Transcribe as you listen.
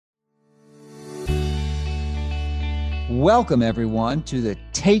Welcome, everyone, to the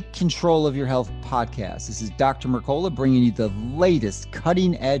Take Control of Your Health podcast. This is Dr. Mercola bringing you the latest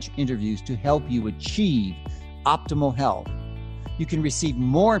cutting-edge interviews to help you achieve optimal health. You can receive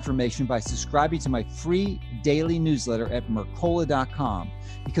more information by subscribing to my free daily newsletter at Mercola.com.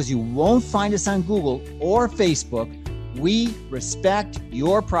 Because you won't find us on Google or Facebook, we respect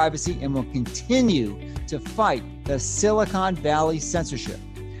your privacy and will continue to fight the Silicon Valley censorship.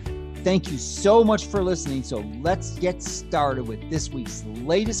 Thank you so much for listening. So let's get started with this week's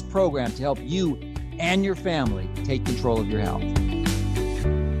latest program to help you and your family take control of your health.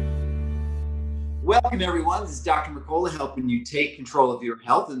 Welcome, everyone. This is Dr. Mercola helping you take control of your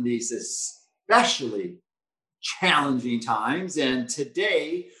health in these especially challenging times. And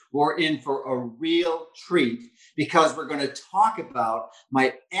today we're in for a real treat because we're going to talk about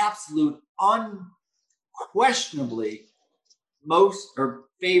my absolute unquestionably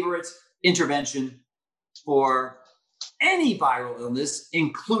favorite intervention for any viral illness,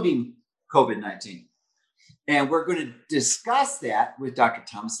 including COVID-19. And we're going to discuss that with Dr.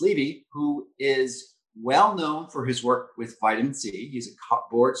 Thomas Levy, who is well known for his work with vitamin C. He's a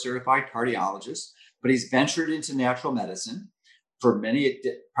board certified cardiologist, but he's ventured into natural medicine for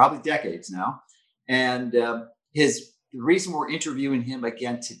probably decades now. And the reason we're interviewing him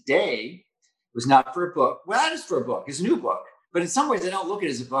again today was not for a book. Well, it is for a book. It's a new book. But in some ways, I don't look at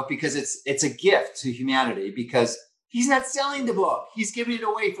it as a book because it's a gift to humanity because he's not selling the book. He's giving it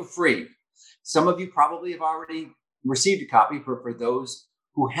away for free. Some of you probably have already received a copy. For those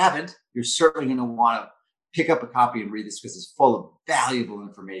who haven't, you're certainly going to want to pick up a copy and read this because it's full of valuable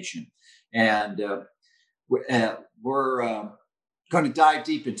information. And we're going to dive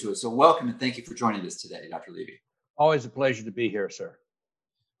deep into it. So welcome and thank you for joining us today, Dr. Levy. Always a pleasure to be here, sir.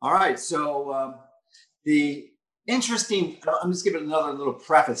 All right. So I'm just giving another little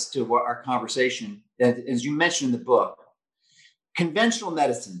preface to our conversation. As you mentioned in the book, conventional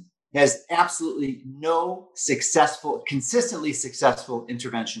medicine has absolutely no consistently successful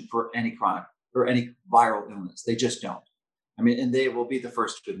intervention for any chronic or any viral illness. They just don't. And they will be the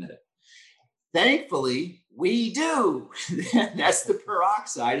first to admit it. Thankfully, we do. That's the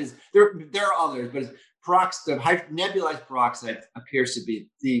peroxide. There are others, but the nebulized peroxide appears to be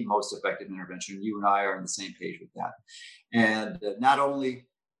the most effective intervention. You and I are on the same page with that. And not only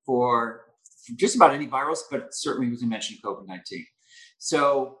for just about any virus, but certainly as you mentioned, COVID-19.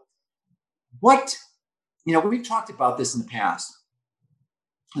 So we've talked about this in the past,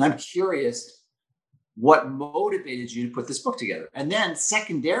 and I'm curious what motivated you to put this book together? And then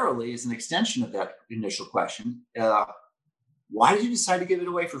secondarily, as an extension of that initial question, why did you decide to give it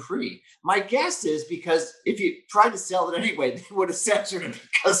away for free? My guess is because if you tried to sell it anyway, they would have censored it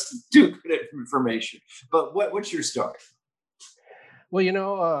because it's too good information. But what's your story?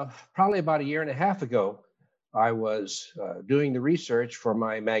 Well, probably about a year and a half ago, I was doing the research for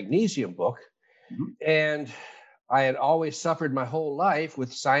my magnesium book. Mm-hmm. And I had always suffered my whole life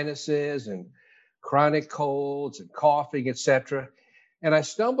with sinuses and chronic colds and coughing, etc. And I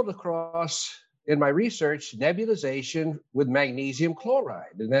stumbled across in my research nebulization with magnesium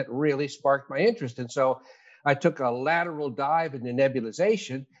chloride, and that really sparked my interest. And so I took a lateral dive into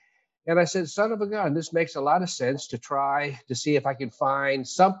nebulization, and I said, son of a gun, this makes a lot of sense to try to see if I can find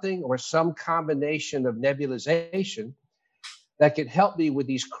something or some combination of nebulization that could help me with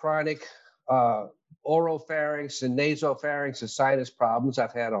these chronic oropharynx and nasopharynx and sinus problems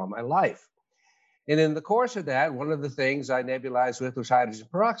I've had all my life. And in the course of that, one of the things I nebulized with was hydrogen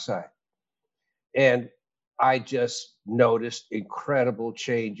peroxide. And I just noticed incredible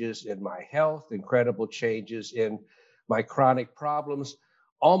changes in my health, incredible changes in my chronic problems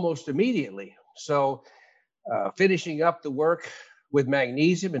almost immediately. So finishing up the work with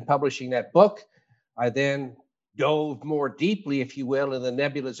magnesium and publishing that book, I then dove more deeply, if you will, in the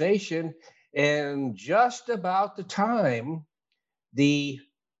nebulization. And just about the time the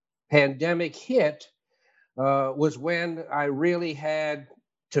pandemic hit was when I really had,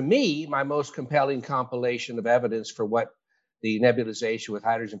 to me, my most compelling compilation of evidence for what the nebulization with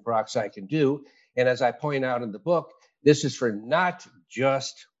hydrogen peroxide can do. And as I point out in the book, this is for not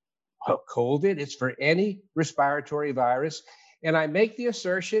just COVID, it's for any respiratory virus. And I make the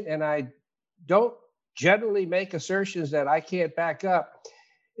assertion, and I don't generally make assertions that I can't back up.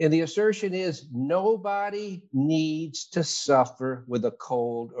 And the assertion is nobody needs to suffer with a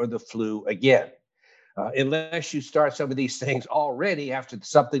cold or the flu again. Unless you start some of these things already after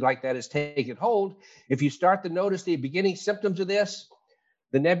something like that has taken hold. If you start to notice the beginning symptoms of this,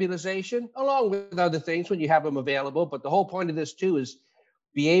 the nebulization, along with other things when you have them available. But the whole point of this, too, is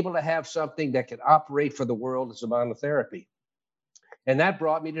be able to have something that can operate for the world as a monotherapy. And that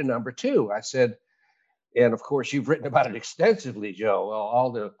brought me to number two. I said, And of course, you've written about it extensively, Joe,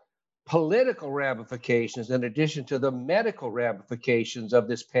 all the political ramifications, in addition to the medical ramifications of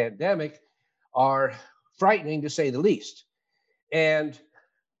this pandemic, are frightening to say the least. And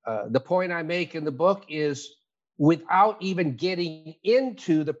the point I make in the book is, without even getting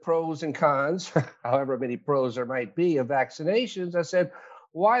into the pros and cons, however many pros there might be of vaccinations, I said,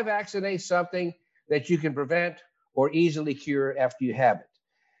 why vaccinate something that you can prevent or easily cure after you have it?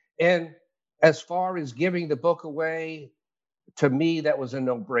 And as far as giving the book away, to me, that was a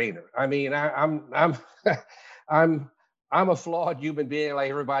no-brainer. I mean, I'm I'm a flawed human being like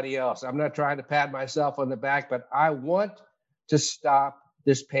everybody else. I'm not trying to pat myself on the back, but I want to stop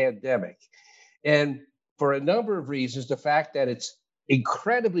this pandemic. And for a number of reasons, the fact that it's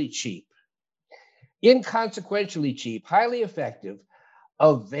incredibly cheap, inconsequentially cheap, highly effective,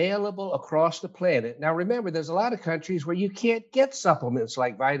 available across the planet. Now, remember, there's a lot of countries where you can't get supplements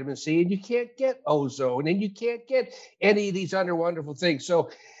like vitamin C, and you can't get ozone, and you can't get any of these other wonderful things. So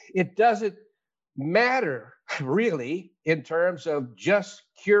it doesn't matter really in terms of just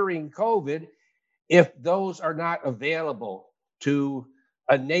curing COVID if those are not available to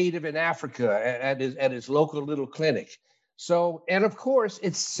a native in Africa at his local little clinic. So, and of course,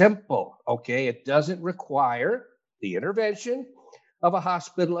 it's simple, okay? It doesn't require the intervention of a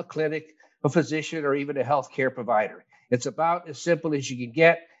hospital, a clinic, a physician, or even a healthcare provider. It's about as simple as you can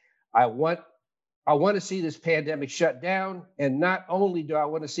get. I want to see this pandemic shut down. And not only do I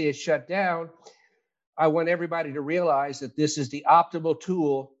want to see it shut down, I want everybody to realize that this is the optimal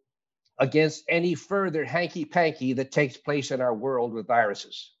tool against any further hanky-panky that takes place in our world with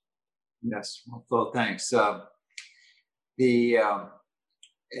viruses. Yes, well, Phil, thanks.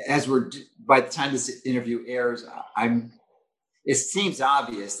 As by the time this interview airs, it seems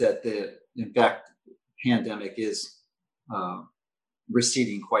obvious that in fact, pandemic is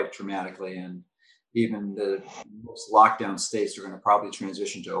receding quite dramatically, and even the most lockdown states are going to probably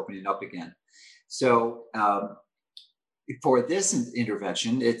transition to opening up again. So for this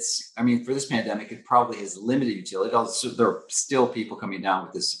intervention, for this pandemic, it probably has limited utility. Also, there are still people coming down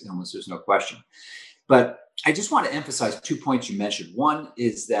with this illness, there's no question. But I just want to emphasize 2 points you mentioned. One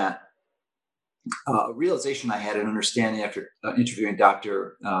is that a realization I had, an understanding after interviewing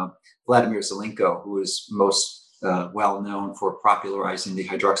Dr. Vladimir Zelenko, who is most well known for popularizing the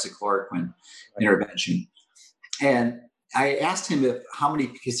hydroxychloroquine intervention. And I asked him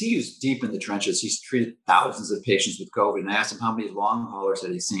because he's deep in the trenches. He's treated thousands of patients with COVID. And I asked him how many long haulers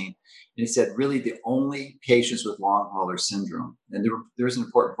had he seen. And he said, really, the only patients with long hauler syndrome, and there's an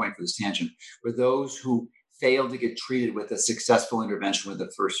important point for this tangent, were those who failed to get treated with a successful intervention within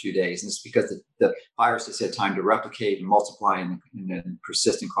the first few days. And it's because the virus has had time to replicate and multiply and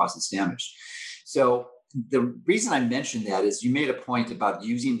persist and cause its damage. So the reason I mentioned that is you made a point about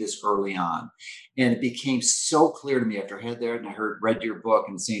using this early on. And it became so clear to me after I had there and I read your book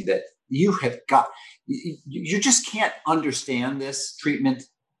and seeing that you just can't understand this treatment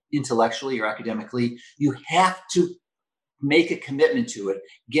intellectually or academically. You have to make a commitment to it,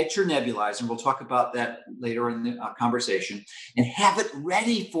 get your nebulizer, and we'll talk about that later in the conversation, and have it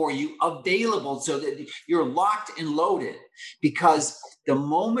ready for you, available so that you're locked and loaded. Because the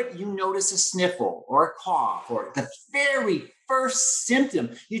moment you notice a sniffle or a cough or the very first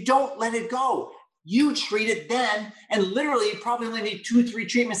symptom, you don't let it go. You treat it then, and literally you probably only need 2 or 3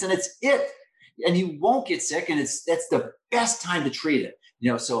 treatments, and it's it. And you won't get sick, and that's the best time to treat it.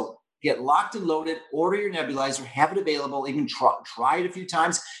 So get locked and loaded, order your nebulizer, have it available, even try it a few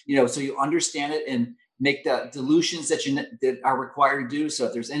times, so you understand it and make the dilutions that are required to do. So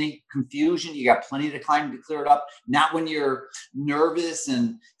if there's any confusion, you got plenty of time to clear it up. Not when you're nervous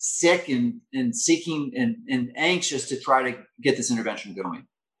and sick and seeking and anxious to try to get this intervention going.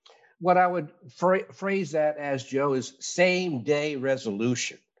 What I would phrase that as, Joe, is same day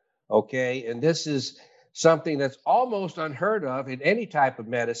resolution. Okay. And this is something that's almost unheard of in any type of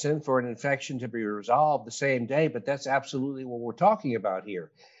medicine, for an infection to be resolved the same day, but that's absolutely what we're talking about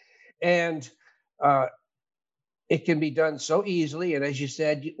here. And it can be done so easily. And as you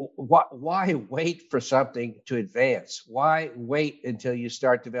said, why wait for something to advance? Why wait until you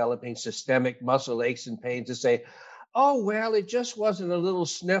start developing systemic muscle aches and pains to say, oh, well, it just wasn't a little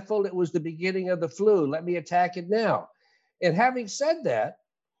sniffle, it was the beginning of the flu, let me attack it now. And having said that,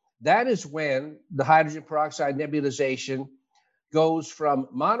 that is when the hydrogen peroxide nebulization goes from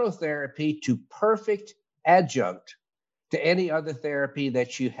monotherapy to perfect adjunct to any other therapy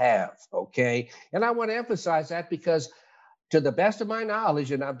that you have, okay? And I want to emphasize that because, to the best of my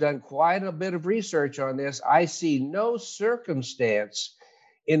knowledge, and I've done quite a bit of research on this, I see no circumstance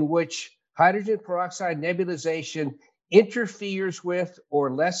in which hydrogen peroxide nebulization interferes with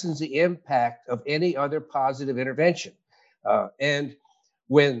or lessens the impact of any other positive intervention. And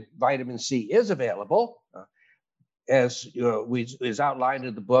when vitamin C is available, as is outlined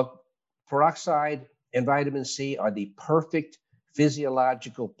in the book, peroxide and vitamin C are the perfect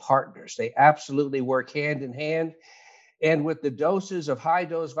physiological partners. They absolutely work hand in hand. And with the doses of high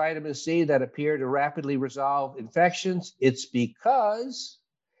dose vitamin C that appear to rapidly resolve infections, it's because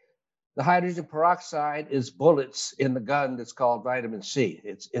the hydrogen peroxide is bullets in the gun that's called vitamin C.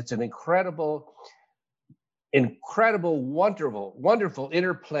 It's an incredible, wonderful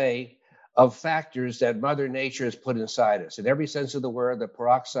interplay of factors that Mother Nature has put inside us. In every sense of the word, the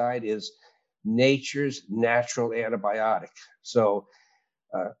peroxide is nature's natural antibiotic. So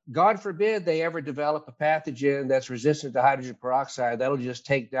God forbid they ever develop a pathogen that's resistant to hydrogen peroxide. That'll just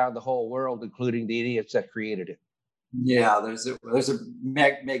take down the whole world, including the idiots that created it. Yeah, there's a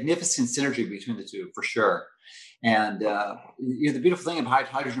magnificent synergy between the two for sure. And the beautiful thing about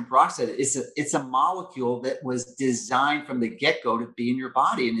hydrogen peroxide is it's a molecule that was designed from the get-go to be in your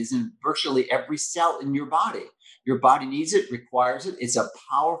body and is in virtually every cell in your body. Your body needs it, requires it. It's a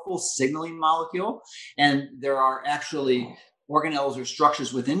powerful signaling molecule, and there are actually organelles or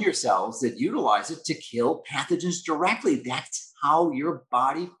structures within your cells that utilize it to kill pathogens directly. That's how your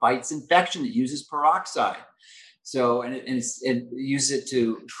body fights infection. It uses peroxide. So, and it uses it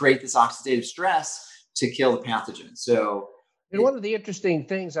to create this oxidative stress to kill the pathogen. So, and one of the interesting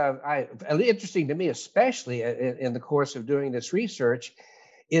things interesting to me, especially in the course of doing this research,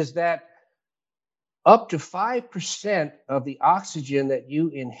 is that up to 5% of the oxygen that you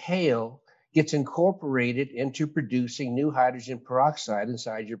inhale gets incorporated into producing new hydrogen peroxide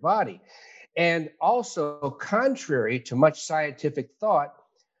inside your body. And also, contrary to much scientific thought,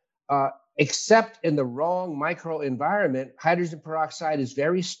 except in the wrong microenvironment, hydrogen peroxide is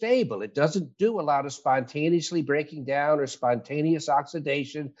very stable. It doesn't do a lot of spontaneously breaking down or spontaneous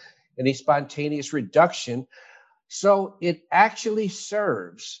oxidation, any spontaneous reduction. So it actually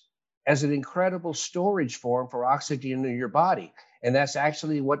serves as an incredible storage form for oxygen in your body. And that's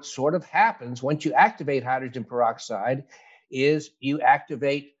actually what sort of happens once you activate hydrogen peroxide is you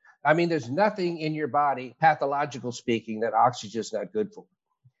activate, there's nothing in your body, pathological speaking, that oxygen is not good for.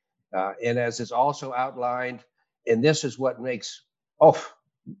 And as is also outlined, and this is what makes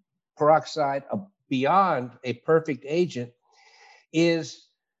peroxide beyond a perfect agent, is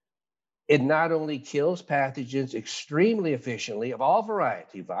it not only kills pathogens extremely efficiently of all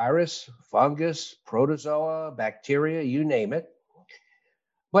variety, virus, fungus, protozoa, bacteria, you name it,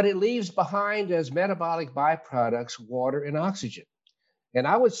 but it leaves behind as metabolic byproducts water and oxygen. And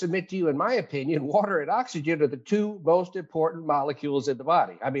I would submit to you, in my opinion, water and oxygen are the two most important molecules in the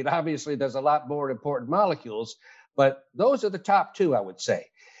body. Obviously, there's a lot more important molecules, but those are the top two, I would say.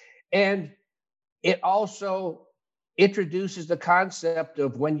 And it also introduces the concept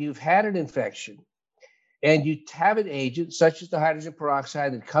of when you've had an infection and you have an agent such as the hydrogen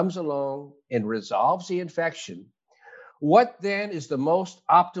peroxide that comes along and resolves the infection, what then is the most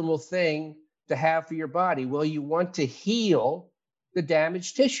optimal thing to have for your body? Well, you want to heal the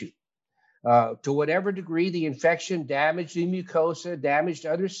damaged tissue. To whatever degree the infection damaged the mucosa, damaged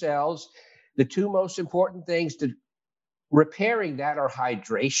other cells, the two most important things to repairing that are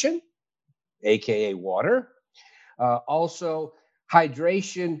hydration, aka water. Also,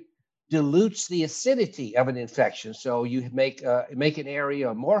 hydration dilutes the acidity of an infection. So you make an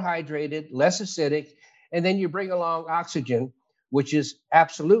area more hydrated, less acidic, and then you bring along oxygen, which is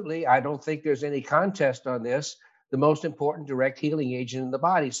absolutely, I don't think there's any contest on this, the most important direct healing agent in the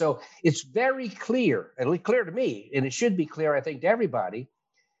body. So it's very clear, at least clear to me, and it should be clear, I think, to everybody,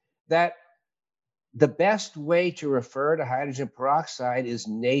 that the best way to refer to hydrogen peroxide is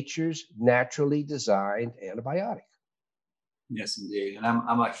nature's naturally designed antibiotic. Yes, indeed. And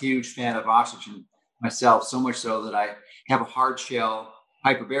I'm a huge fan of oxygen myself, so much so that I have a hard shell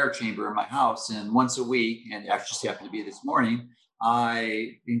hyperbaric chamber in my house. And once a week, and it just happened to be this morning,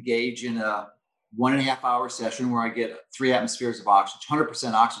 I engage in a 1.5 hour session where I get 3 atmospheres of oxygen,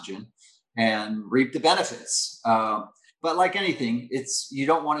 100% oxygen, and reap the benefits. But like anything, you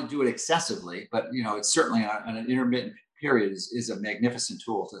don't want to do it excessively, but it's certainly on an intermittent period is a magnificent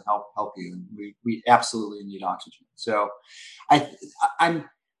tool to help you. And we absolutely need oxygen. So I'm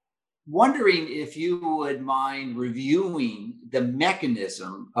wondering if you would mind reviewing the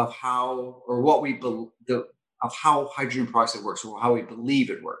mechanism of how hydrogen peroxide works, or how we believe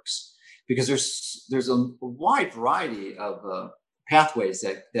it works, because there's a wide variety of pathways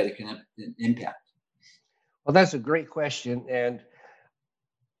that it can impact. Well, that's a great question. And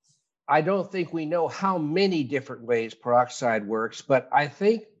I don't think we know how many different ways peroxide works, but I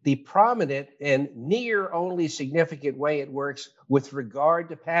think the prominent and near only significant way it works with regard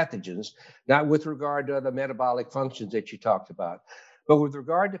to pathogens, not with regard to the metabolic functions that you talked about, but with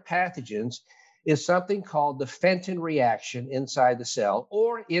regard to pathogens, is something called the Fenton reaction inside the cell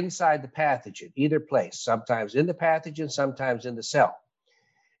or inside the pathogen, either place, sometimes in the pathogen, sometimes in the cell.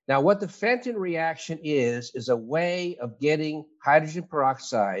 Now, what the Fenton reaction is a way of getting hydrogen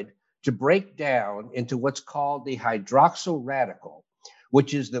peroxide to break down into what's called the hydroxyl radical,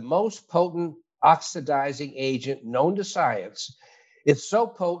 which is the most potent oxidizing agent known to science. It's so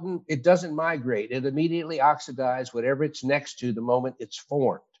potent, it doesn't migrate. It immediately oxidizes whatever it's next to the moment it's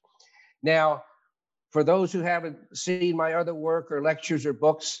formed. Now, for those who haven't seen my other work or lectures or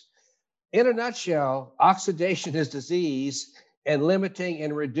books, in a nutshell, oxidation is disease, and limiting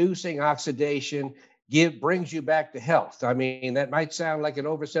and reducing oxidation brings you back to health. I mean, that might sound like an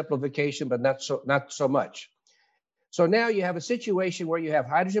oversimplification, but not so much. So now you have a situation where you have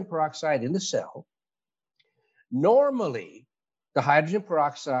hydrogen peroxide in the cell. Normally, the hydrogen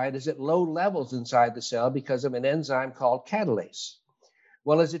peroxide is at low levels inside the cell because of an enzyme called catalase.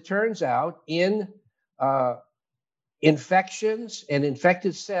 Well, as it turns out, in infections and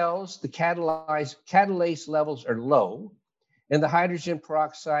infected cells, the catalase levels are low and the hydrogen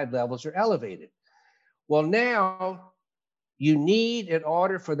peroxide levels are elevated. Well, now you need, in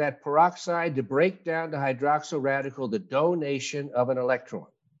order for that peroxide to break down the hydroxyl radical, the donation of an electron.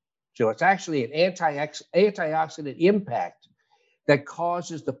 So it's actually an antioxidant impact that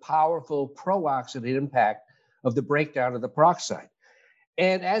causes the powerful pro-oxidant impact of the breakdown of the peroxide.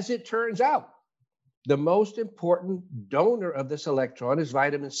 And as it turns out, the most important donor of this electron is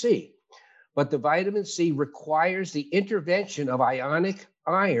vitamin C. But the vitamin C requires the intervention of ionic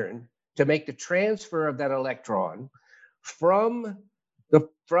iron to make the transfer of that electron from the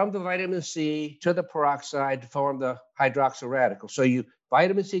vitamin C to the peroxide to form the hydroxyl radical. So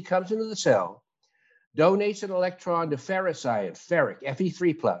vitamin C comes into the cell, donates an electron to ferrous ion, ferric,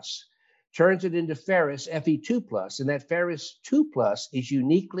 Fe3+, turns it into ferrous, Fe2+, and that ferrous 2+ is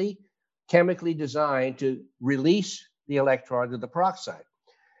uniquely chemically designed to release the electron to the peroxide.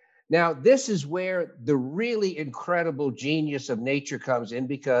 Now, this is where the really incredible genius of nature comes in,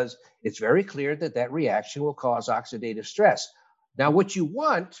 because it's very clear that that reaction will cause oxidative stress. Now, what you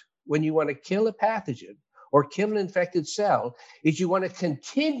want when you want to kill a pathogen or kill an infected cell is you want to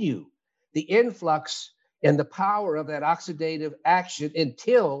continue the influx and the power of that oxidative action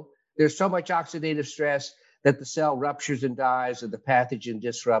until there's so much oxidative stress that the cell ruptures and dies, or the pathogen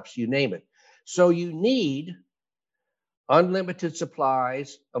disrupts, you name it. So you need unlimited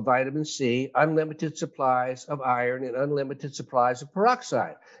supplies of vitamin C, unlimited supplies of iron, and unlimited supplies of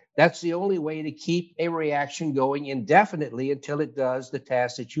peroxide. That's the only way to keep a reaction going indefinitely until it does the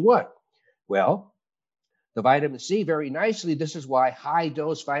task that you want. Well, the vitamin C, very nicely, this is why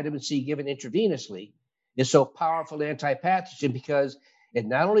high-dose vitamin C given intravenously is so powerful anti-pathogen, because it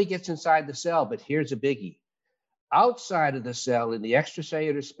not only gets inside the cell, but here's a biggie. Outside of the cell, in the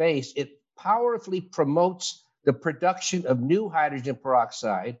extracellular space, it powerfully promotes the production of new hydrogen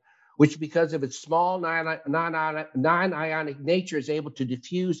peroxide, which, because of its small non-ionic nature, is able to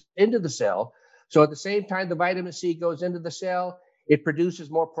diffuse into the cell. So at the same time the vitamin C goes into the cell, it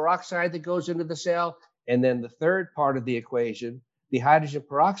produces more peroxide that goes into the cell. And then the third part of the equation, the hydrogen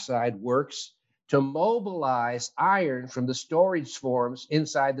peroxide works to mobilize iron from the storage forms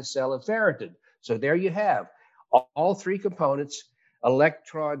inside the cell of ferritin. So there you have all three components: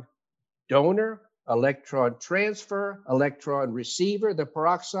 electron donor, electron transfer, electron receiver, the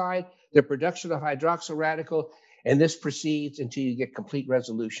peroxide, the production of hydroxyl radical, and this proceeds until you get complete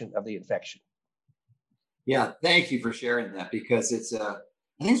resolution of the infection. Yeah, thank you for sharing that, because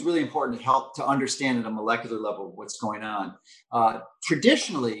I think it's really important to help to understand at a molecular level what's going on.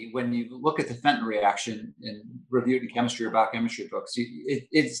 Traditionally, when you look at the Fenton reaction and reviewed in chemistry or biochemistry books,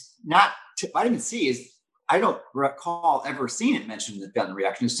 it's not, vitamin C is, I don't recall ever seeing it mentioned in the Fenton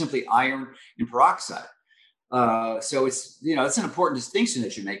reaction. It's simply iron and peroxide. So it's, it's an important distinction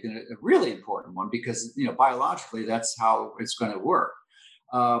that you make, and a really important one, because, biologically, that's how it's going to work.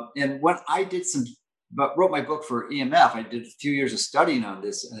 And when I wrote my book for EMF, I did a few years of studying on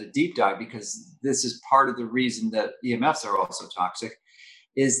this and a deep dive, because this is part of the reason that EMFs are also toxic,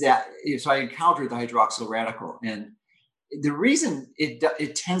 is that, so I encountered the hydroxyl radical. And the reason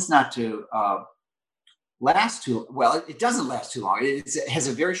it tends not to last too well, it doesn't last too long. It has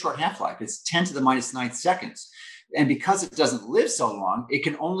a very short half-life. It's 10 to the minus 9 seconds. And because it doesn't live so long, it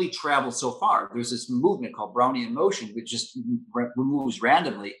can only travel so far. There's this movement called Brownian motion, which just moves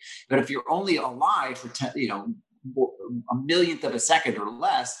randomly. But if you're only alive for a millionth of a second or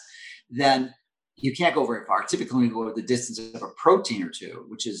less, then you can't go very far. Typically, you go the distance of a protein or two,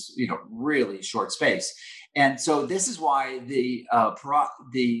 which is really short space. And so this is why the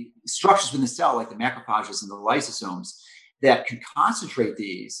structures within the cell, like the macrophages and the lysosomes, that can concentrate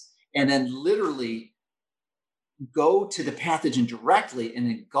these and then literally go to the pathogen directly and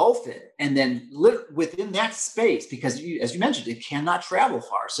engulf it, and then within that space, because as you mentioned, it cannot travel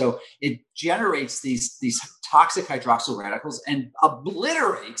far, so it generates these toxic hydroxyl radicals and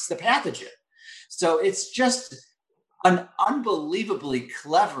obliterates the pathogen. So it's just an unbelievably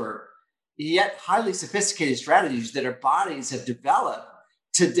clever yet highly sophisticated strategies that our bodies have developed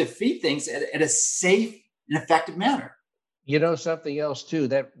to defeat things at a safe and effective manner. Something else too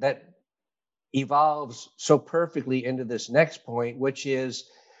that evolves so perfectly into this next point, which is,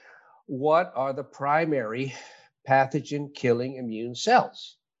 what are the primary pathogen killing immune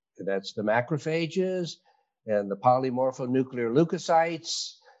cells? That's the macrophages and the polymorphonuclear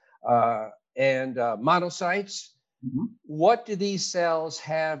leukocytes and monocytes. Mm-hmm. What do these cells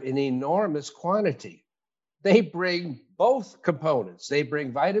have in enormous quantity? They bring both components. They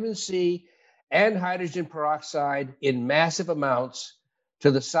bring vitamin C and hydrogen peroxide in massive amounts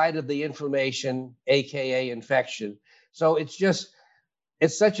to the site of the inflammation, aka infection. So it's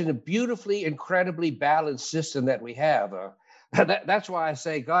such a beautifully, incredibly balanced system that we have. That's why I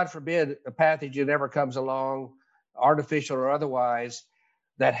say, God forbid a pathogen ever comes along, artificial or otherwise,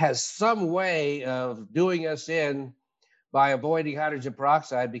 that has some way of doing us in by avoiding hydrogen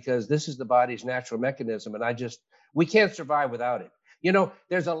peroxide, because this is the body's natural mechanism, and we can't survive without it.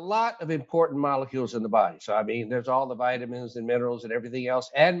 There's a lot of important molecules in the body. So, there's all the vitamins and minerals and everything else,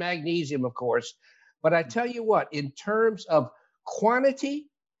 and magnesium, of course. But I tell you what, in terms of quantity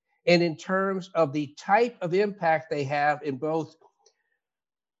and in terms of the type of impact they have in both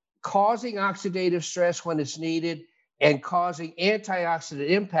causing oxidative stress when it's needed and causing antioxidant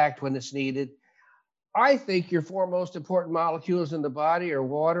impact when it's needed, I think your four most important molecules in the body are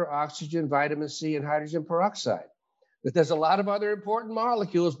water, oxygen, vitamin C, and hydrogen peroxide. But there's a lot of other important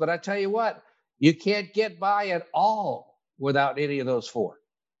molecules, but I tell you what, you can't get by at all without any of those four.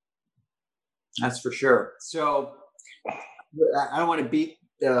 That's for sure. So I don't want to beat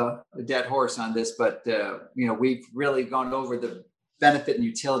the dead horse on this, but we've really gone over the benefit and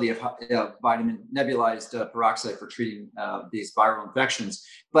utility of vitamin nebulized peroxide for treating these viral infections.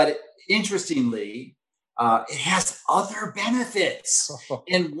 But interestingly, it has other benefits.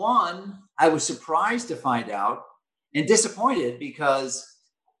 And one, I was surprised to find out and disappointed, because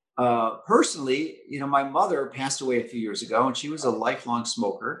personally, my mother passed away a few years ago, and she was a lifelong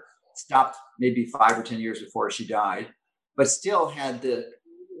smoker, stopped maybe 5 or 10 years before she died, but still had the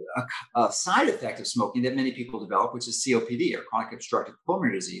side effect of smoking that many people develop, which is COPD, or chronic obstructive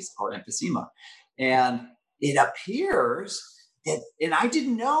pulmonary disease, or emphysema. And it appears that, and I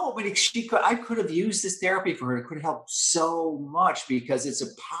didn't know, but I could have used this therapy for her. It could have helped so much, because it's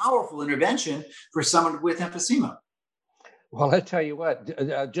a powerful intervention for someone with emphysema. Well, I tell you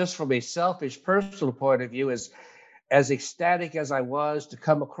what, just from a selfish personal point of view, as ecstatic as I was to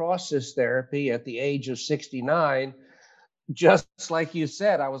come across this therapy at the age of 69, just like you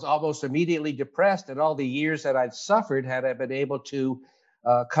said, I was almost immediately depressed at all the years that I'd suffered had I been able to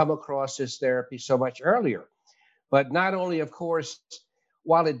come across this therapy so much earlier. But not only, of course,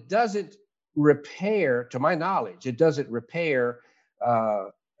 while it doesn't repair, to my knowledge, it doesn't repair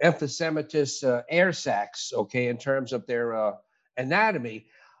emphysematous air sacs, okay, in terms of their anatomy.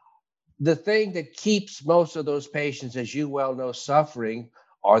 The thing that keeps most of those patients, as you well know, suffering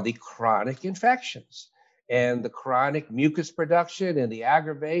are the chronic infections and the chronic mucus production and the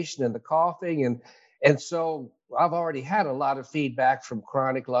aggravation and the coughing. And so I've already had a lot of feedback from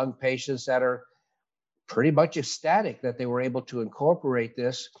chronic lung patients that are pretty much ecstatic that they were able to incorporate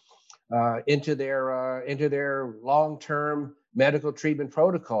this into their long-term medical treatment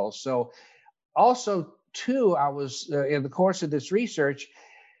protocols. So also, too, I was in the course of this research,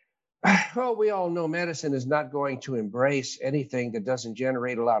 well, we all know medicine is not going to embrace anything that doesn't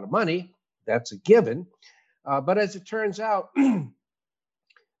generate a lot of money. That's a given. But as it turns out,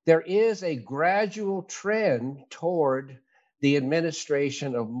 there is a gradual trend toward the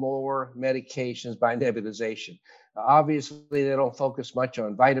administration of more medications by nebulization. Obviously, they don't focus much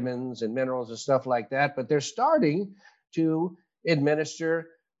on vitamins and minerals and stuff like that, but they're starting to administer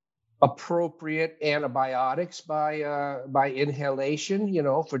appropriate antibiotics by inhalation,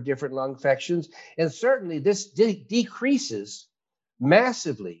 for different lung infections. And certainly this decreases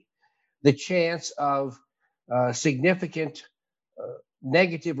massively the chance of significant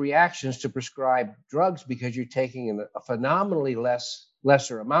negative reactions to prescribed drugs, because you're taking a phenomenally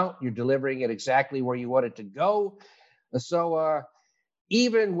lesser amount. You're delivering it exactly where you want it to go. So,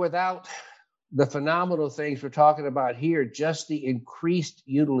 even without the phenomenal things we're talking about here, just the increased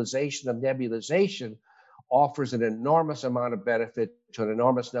utilization of nebulization offers an enormous amount of benefit to an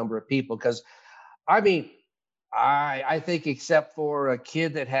enormous number of people. Because, I mean, I think except for a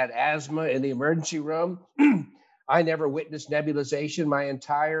kid that had asthma in the emergency room, I never witnessed nebulization my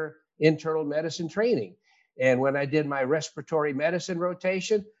entire internal medicine training. And when I did my respiratory medicine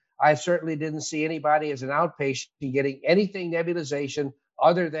rotation, I certainly didn't see anybody as an outpatient getting anything nebulization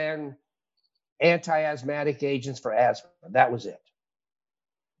other than anti-asthmatic agents for asthma. That was it.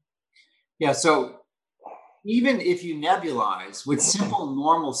 Yeah. So even if you nebulize with simple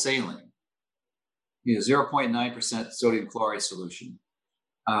normal saline, 0.9% sodium chloride solution,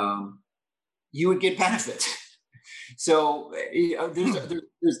 you would get benefit. So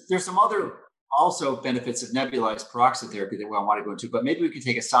there's some other also benefits of nebulized peroxide therapy that I want to go into, but maybe we can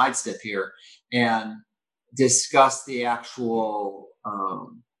take a sidestep here and discuss the actual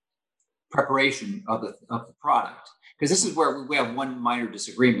preparation of the product, because this is where we have one minor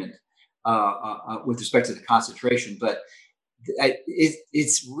disagreement with respect to the concentration. But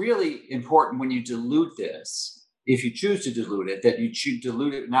it's really important when you dilute this, if you choose to dilute it, that you should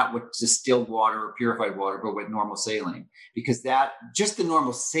dilute it not with distilled water or purified water, but with normal saline, because that just the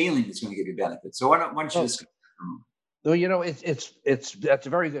normal saline is going to give you benefits. So why don't you discuss that? Well, that's a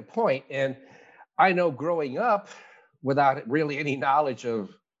very good point. And I know growing up without really any knowledge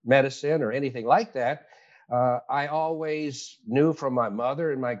of medicine or anything like that, I always knew from my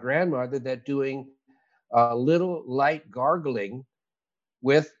mother and my grandmother that doing a little light gargling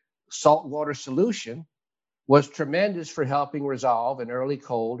with saltwater solution was tremendous for helping resolve an early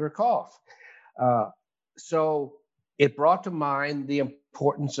cold or cough. So it brought to mind the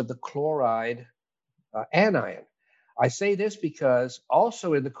importance of the chloride anion. I say this because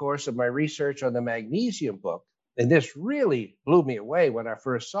also in the course of my research on the magnesium book, and this really blew me away when I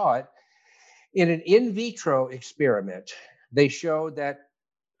first saw it, in an in vitro experiment, they showed that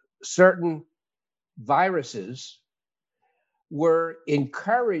certain viruses were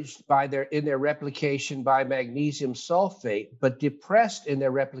encouraged in their replication by magnesium sulfate, but depressed in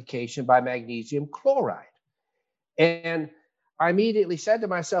their replication by magnesium chloride. And I immediately said to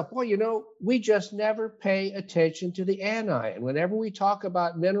myself, well, we just never pay attention to the anion. Whenever we talk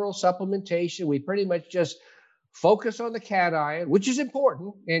about mineral supplementation, we pretty much just focus on the cation, which is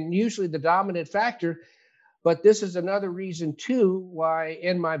important and usually the dominant factor. But this is another reason, too, why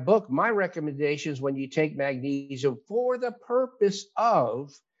in my book, my recommendations when you take magnesium for the purpose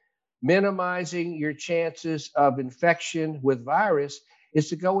of minimizing your chances of infection with virus is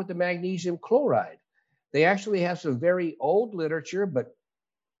to go with the magnesium chloride. They actually have some very old literature, but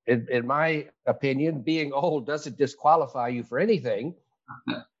in my opinion, being old doesn't disqualify you for anything.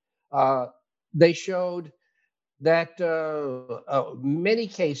 They showed that many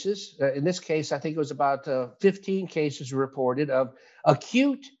cases, in this case, I think it was about 15 cases reported of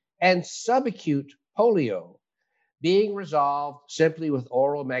acute and subacute polio being resolved simply with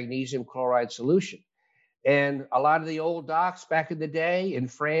oral magnesium chloride solution. And a lot of the old docs back in the day in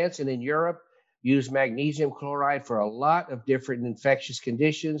France and in Europe used magnesium chloride for a lot of different infectious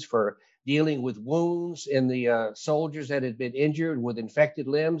conditions, for dealing with wounds in the soldiers that had been injured with infected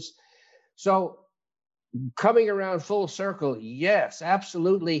limbs. So coming around full circle, yes,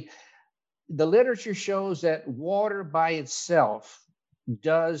 absolutely. The literature shows that water by itself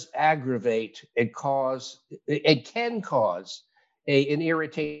does aggravate and can cause an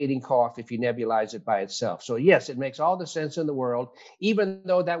irritating cough if you nebulize it by itself. So yes, it makes all the sense in the world, even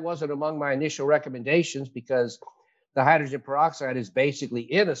though that wasn't among my initial recommendations, because the hydrogen peroxide is basically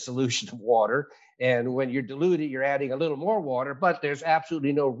in a solution of water. And when you're diluting, you're adding a little more water, but there's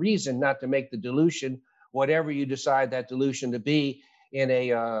absolutely no reason not to make the dilution, whatever you decide that dilution to be, in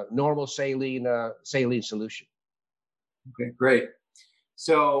a normal saline solution. Okay, great.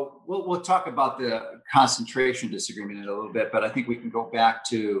 So we'll talk about the concentration disagreement in a little bit, but I think we can go back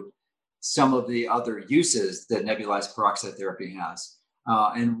to some of the other uses that nebulized peroxide therapy has.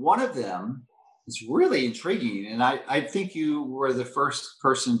 And one of them is really intriguing, and I think you were the first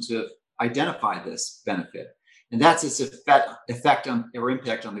person to identify this benefit, and that's its effect on or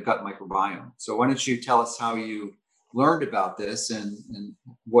impact on the gut microbiome. So why don't you tell us how you learned about this and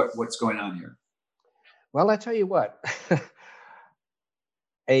what's going on here? Well, I tell you what,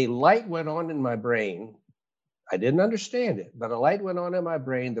 a light went on in my brain. I didn't understand it, but a light went on in my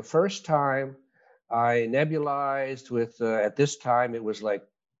brain the first time I nebulized with, at this time, it was like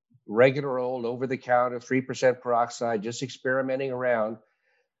regular old over-the-counter 3% peroxide, just experimenting around.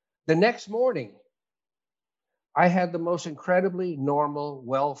 The next morning, I had the most incredibly normal,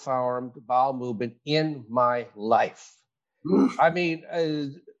 well-formed bowel movement in my life. I mean,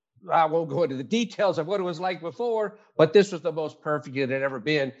 I won't go into the details of what it was like before, but this was the most perfect it had ever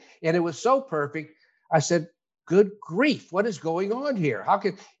been. And it was so perfect. I said, good grief, what is going on here? How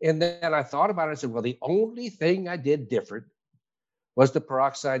can, and then I thought about it. I said, well, the only thing I did different was the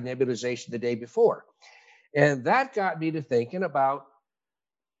peroxide nebulization the day before. And that got me to thinking about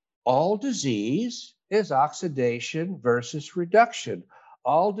all disease is oxidation versus reduction.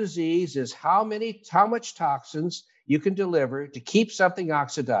 All disease is how much toxins you can deliver to keep something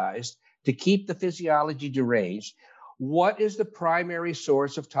oxidized, to keep the physiology deranged. What is the primary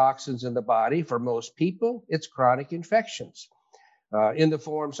source of toxins in the body? For most people, it's chronic infections in the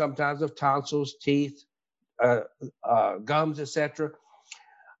form sometimes of tonsils, teeth, gums, etc.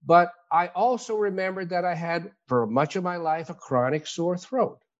 But I also remembered that I had, for much of my life, a chronic sore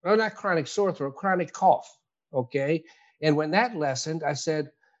throat. Well, not chronic sore throat, chronic cough. Okay. And when that lessened, I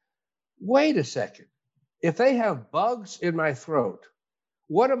said, wait a second. If they have bugs in my throat,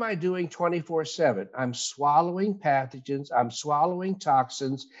 what am I doing 24/7? I'm swallowing pathogens, I'm swallowing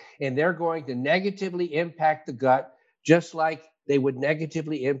toxins, and they're going to negatively impact the gut just like they would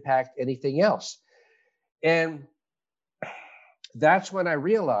negatively impact anything else. And that's when I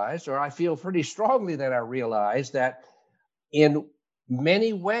realized, or I feel pretty strongly that I realized, that in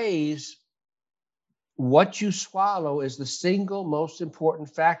many ways, what you swallow is the single most important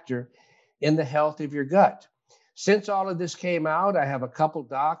factor in the health of your gut. Since all of this came out, I have a couple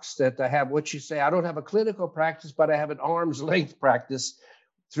docs that I have what you say. I don't have a clinical practice, but I have an arm's length practice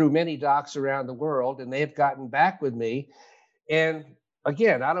through many docs around the world, and they've gotten back with me. And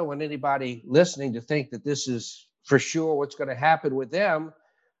again, I don't want anybody listening to think that this is for sure what's going to happen with them.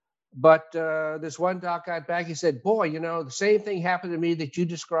 But this one doc got back. He said, boy, the same thing happened to me that you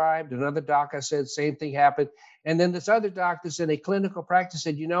described. Another doc, I said, same thing happened. And then this other doc that's in a clinical practice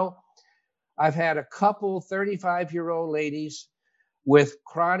said, I've had a couple 35-year-old ladies with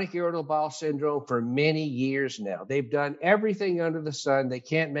chronic irritable bowel syndrome for many years now. They've done everything under the sun. They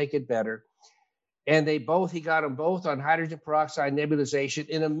can't make it better. And he got them both on hydrogen peroxide nebulization.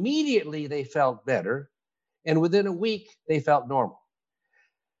 And immediately they felt better. And within a week, they felt normal.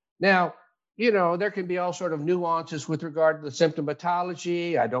 Now, there can be all sort of nuances with regard to the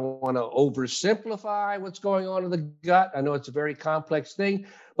symptomatology. I don't want to oversimplify what's going on in the gut. I know it's a very complex thing,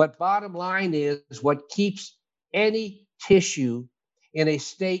 but bottom line is what keeps any tissue in a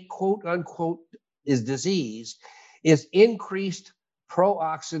state, quote unquote, is disease, is increased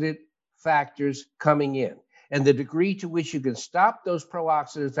pro-oxidant factors coming in. And the degree to which you can stop those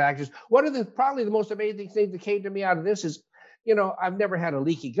pro-oxidant factors. One of probably the most amazing things that came to me out of this is, I've never had a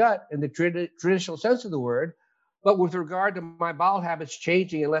leaky gut in the traditional sense of the word, but with regard to my bowel habits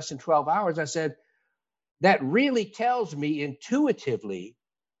changing in less than 12 hours, I said, that really tells me intuitively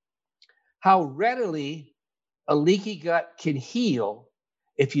how readily a leaky gut can heal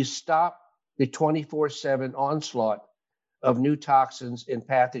if you stop the 24/7 onslaught of new toxins and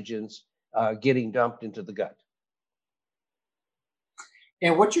pathogens getting dumped into the gut.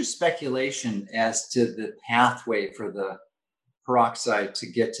 And what's your speculation as to the pathway for the peroxide to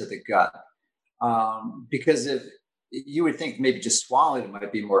get to the gut? Because if you would think maybe just swallowing it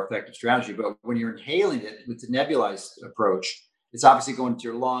might be a more effective strategy, but when you're inhaling it with the nebulized approach, it's obviously going to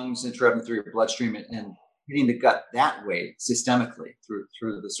your lungs and traveling through your bloodstream and hitting the gut that way systemically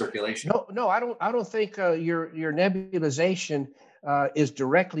through the circulation. No, I don't think your nebulization is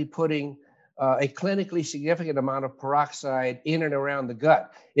directly putting a clinically significant amount of peroxide in and around the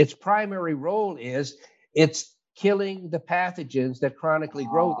gut. Its primary role is it's killing the pathogens that chronically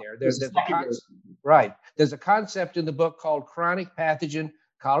grow there. There's a concept in the book called chronic pathogen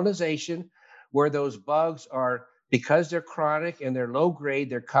colonization, where those bugs are, because they're chronic and they're low grade,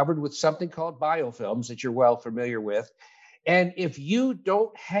 they're covered with something called biofilms that you're well familiar with. And if you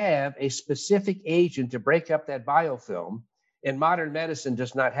don't have a specific agent to break up that biofilm, and modern medicine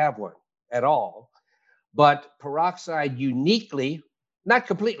does not have one at all, but peroxide uniquely, not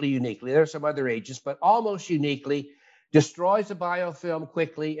completely uniquely, there are some other agents, but almost uniquely destroys the biofilm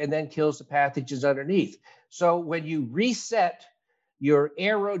quickly and then kills the pathogens underneath. So when you reset your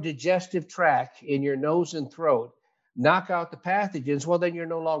aerodigestive tract in your nose and throat, knock out the pathogens, well, then you're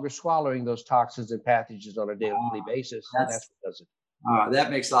no longer swallowing those toxins and pathogens on a daily basis. And that's what does it.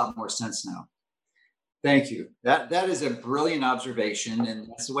 That makes a lot more sense now. Thank you. That is a brilliant observation, and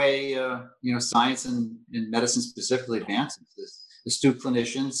that's the way science and medicine specifically advances. Astute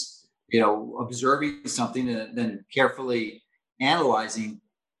clinicians, observing something and then carefully analyzing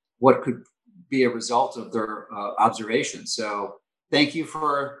what could be a result of their observation. So, thank you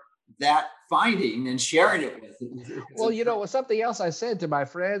for that finding and sharing it with. Well, something else I said to my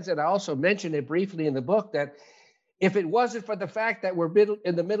friends, and I also mentioned it briefly in the book, that if it wasn't for the fact that we're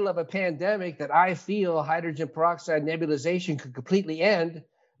in the middle of a pandemic that I feel hydrogen peroxide nebulization could completely end,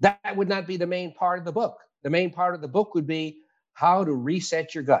 that would not be the main part of the book. The main part of the book would be how to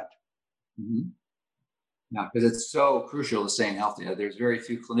reset your gut. Mm-hmm. No, because it's so crucial to staying healthy. There's very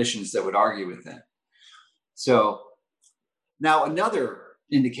few clinicians that would argue with that. So now another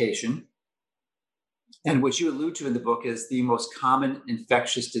indication, and what you allude to in the book is the most common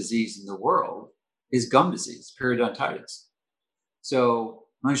infectious disease in the world is gum disease, periodontitis. So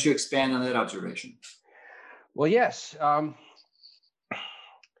why don't you expand on that observation? Well, yes.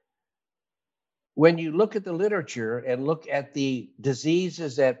 When you look at the literature and look at the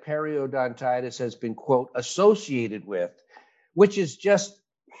diseases that periodontitis has been, quote, associated with, which is just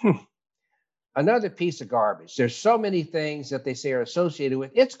another piece of garbage. There's so many things that they say are associated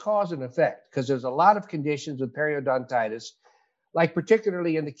with. It's cause and effect, because there's a lot of conditions with periodontitis, like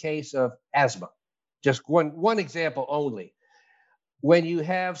particularly in the case of asthma. Just one example only. When you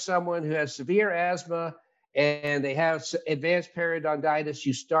have someone who has severe asthma and they have advanced periodontitis,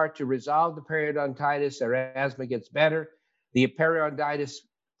 you start to resolve the periodontitis, their asthma gets better, the periodontitis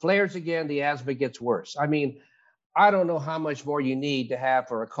flares again, the asthma gets worse. I mean, I don't know how much more you need to have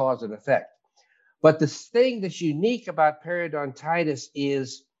for a cause and effect. But the thing that's unique about periodontitis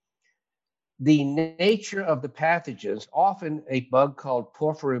is the nature of the pathogens, often a bug called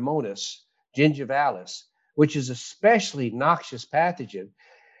Porphyromonas gingivalis, which is especially noxious pathogen.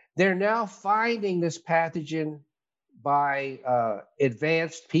 They're now finding this pathogen by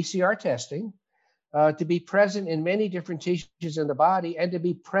advanced PCR testing to be present in many different tissues in the body and to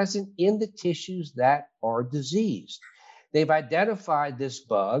be present in the tissues that are diseased. They've identified this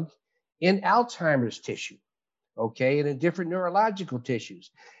bug in Alzheimer's tissue, okay, and in different neurological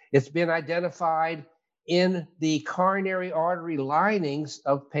tissues. It's been identified in the coronary artery linings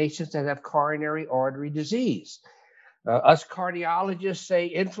of patients that have coronary artery disease. Us cardiologists say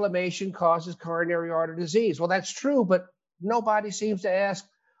inflammation causes coronary artery disease. Well, that's true, but nobody seems to ask,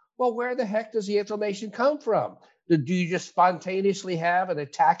 well, where the heck does the inflammation come from? Do you just spontaneously have an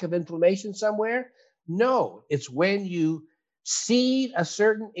attack of inflammation somewhere? No, it's when you seed a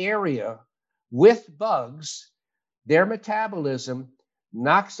certain area with bugs, their metabolism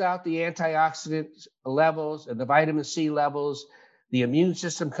knocks out the antioxidant levels and the vitamin C levels. The immune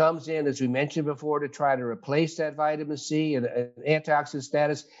system comes in, as we mentioned before, to try to replace that vitamin C and antioxidant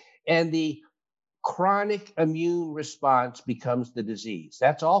status. And the chronic immune response becomes the disease.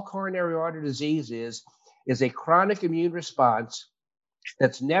 That's all coronary artery disease is a chronic immune response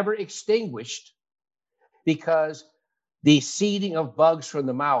that's never extinguished because the seeding of bugs from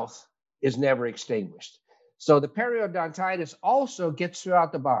the mouth is never extinguished. So the periodontitis also gets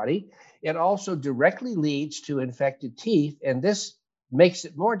throughout the body. It also directly leads to infected teeth. And this makes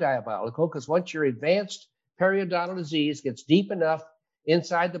it more diabolical because once your advanced periodontal disease gets deep enough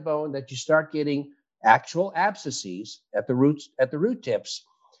inside the bone that you start getting actual abscesses at the root tips,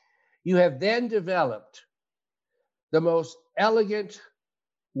 you have then developed the most elegant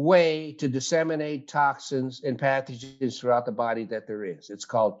way to disseminate toxins and pathogens throughout the body that there is. It's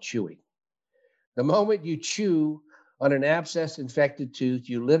called chewing. The moment you chew on an abscess-infected tooth,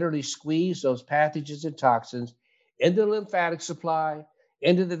 you literally squeeze those pathogens and toxins into the lymphatic supply,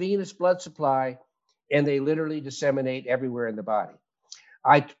 into the venous blood supply, and they literally disseminate everywhere in the body.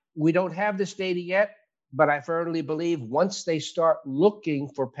 We don't have this data yet, but I firmly believe once they start looking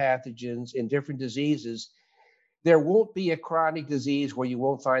for pathogens in different diseases, there won't be a chronic disease where you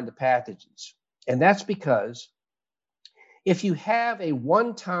won't find the pathogens. And that's because if you have a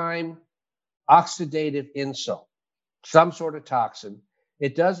one-time oxidative insult, some sort of toxin,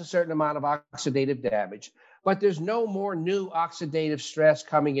 it does a certain amount of oxidative damage, but there's no more new oxidative stress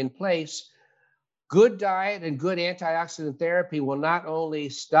coming in place. Good diet and good antioxidant therapy will not only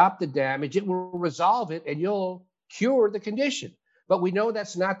stop the damage, it will resolve it and you'll cure the condition. But we know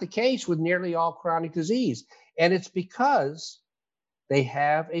that's not the case with nearly all chronic disease. And it's because they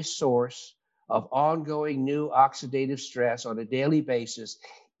have a source of ongoing new oxidative stress on a daily basis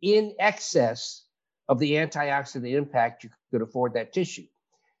in excess of the antioxidant impact you could afford that tissue.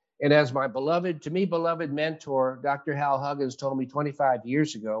 And as my beloved mentor, Dr. Hal Huggins, told me 25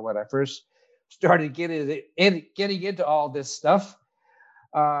 years ago when I first started getting into all this stuff,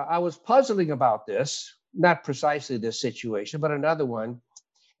 I was puzzling about this, not precisely this situation, but another one.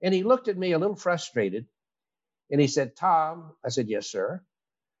 And he looked at me a little frustrated and he said, "Tom," I said, "Yes, sir,"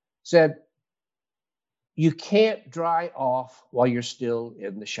 said, "You can't dry off while you're still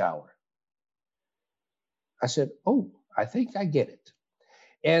in the shower." I said, "Oh, I think I get it."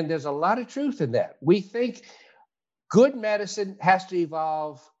 And there's a lot of truth in that. We think good medicine has to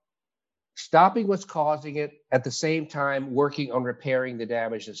evolve stopping what's causing it, at the same time working on repairing the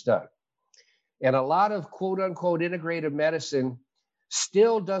damage that's done. And a lot of quote unquote integrative medicine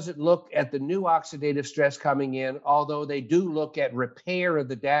still doesn't look at the new oxidative stress coming in, although they do look at repair of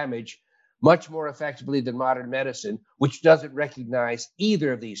the damage much more effectively than modern medicine, which doesn't recognize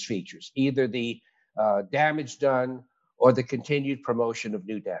either of these features, either the damage done or the continued promotion of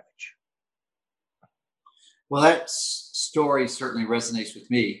new damage. Well, that story certainly resonates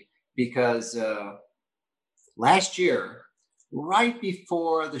with me because last year, right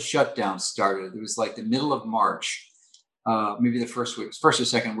before the shutdown started, it was like the middle of March, maybe the first or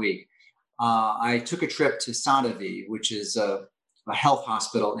second week. I took a trip to Sanofi, which is a health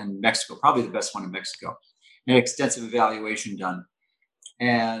hospital in Mexico, probably the best one in Mexico. An extensive evaluation done.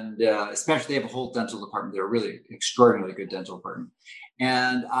 And especially they have a whole dental department. They're a really extraordinarily good dental department.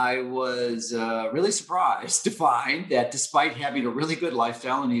 And I was really surprised to find that despite having a really good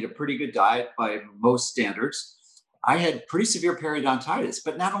lifestyle and eat a pretty good diet by most standards, I had pretty severe periodontitis.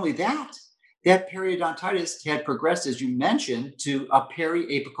 But not only that, that periodontitis had progressed, as you mentioned, to a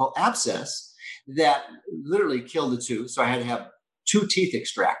periapical abscess that literally killed the tooth. So I had to have 2 teeth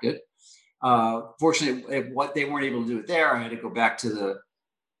extracted. Fortunately, what they weren't able to do it there, I had to go back to the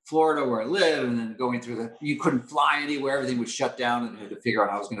Florida where I live, and then going through you couldn't fly anywhere. Everything was shut down, and I had to figure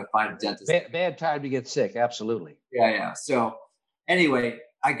out how I was going to find a dentist. Bad time to get sick. Absolutely. Yeah. So anyway,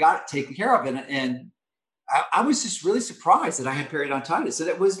 I got it taken care of, and I was just really surprised that I had periodontitis. So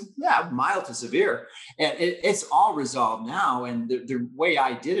that was mild to severe, and it's all resolved now. And the way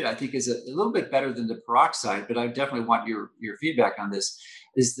I did it, I think, is a little bit better than the peroxide. But I definitely want your feedback on this.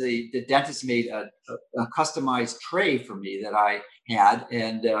 Is the dentist made a customized tray for me that I had,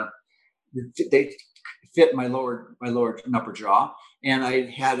 and they fit my lower and upper jaw, and I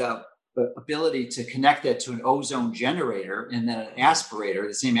had a ability to connect that to an ozone generator and then an aspirator,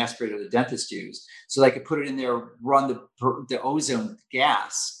 the same aspirator the dentist used, so I could put it in there, run the ozone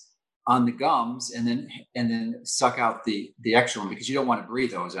gas on the gums, and then suck out the extra one, because you don't want to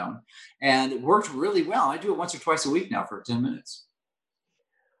breathe ozone. And it worked really well. I do it once or twice a week now for 10 minutes.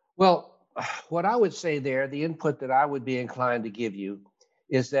 Well, what I would say there, the input that I would be inclined to give you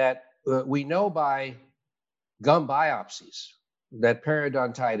is that we know by gum biopsies that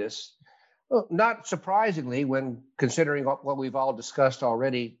periodontitis, not surprisingly, when considering what we've all discussed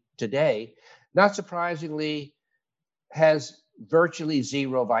already today, not surprisingly, has virtually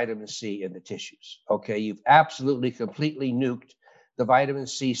zero vitamin C in the tissues. Okay, you've absolutely, completely nuked the vitamin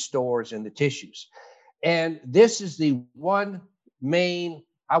C stores in the tissues. And this is the one main,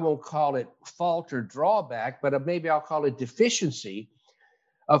 I won't call it fault or drawback, but maybe I'll call it deficiency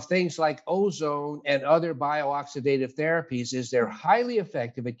of things like ozone and other biooxidative therapies, is they're highly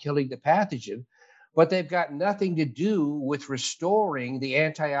effective at killing the pathogen, but they've got nothing to do with restoring the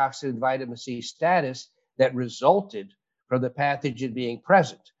antioxidant vitamin C status that resulted from the pathogen being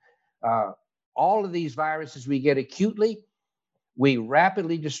present. All of these viruses we get acutely, we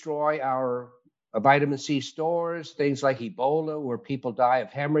rapidly destroy our vitamin C stores, things like Ebola, where people die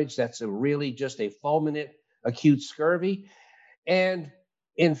of hemorrhage. That's really just a fulminant acute scurvy. And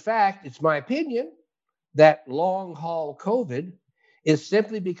in fact, it's my opinion that long haul COVID is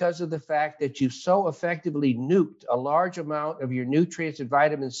simply because of the fact that you so effectively nuked a large amount of your nutrients and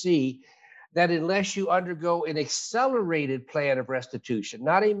vitamin C that unless you undergo an accelerated plan of restitution,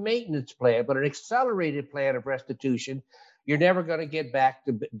 not a maintenance plan, but an accelerated plan of restitution, you're never going to get back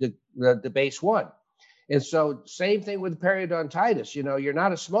to the base one. And so same thing with periodontitis. You know, you're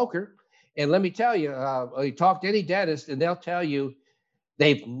not a smoker. And let me tell you, you talk to any dentist and they'll tell you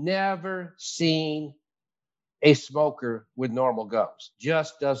they've never seen a smoker with normal gums.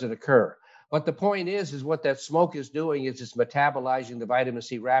 Just doesn't occur. But the point is what that smoke is doing is it's metabolizing the vitamin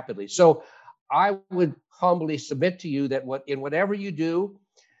C rapidly. So I would humbly submit to you that whatever you do,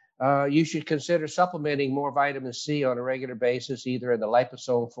 you should consider supplementing more vitamin C on a regular basis, either in the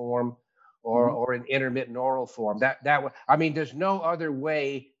liposome form or in intermittent oral form. There's no other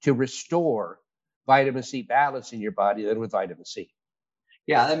way to restore vitamin C balance in your body than with vitamin C.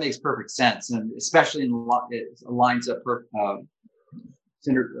 Yeah, that makes perfect sense, and especially it lines up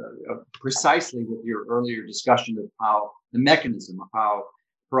precisely with your earlier discussion of how the mechanism of how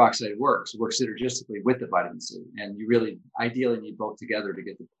peroxide works synergistically with the vitamin C, and you really ideally need both together to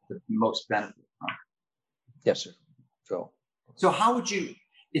get the most benefit from it. Yes, sir. So how would you,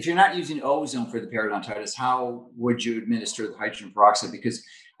 if you're not using ozone for the periodontitis, how would you administer the hydrogen peroxide? Because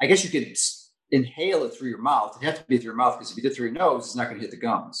I guess you could inhale it through your mouth. It'd have to be through your mouth, because if you did through your nose, it's not going to hit the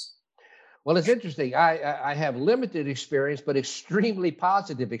gums. Well, it's interesting. I have limited experience, but extremely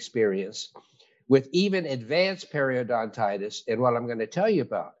positive experience with even advanced periodontitis and what I'm going to tell you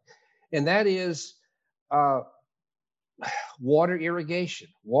about. and that is uh, water irrigation,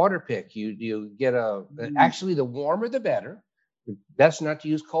 water pick. You get actually the warmer the better. Best not to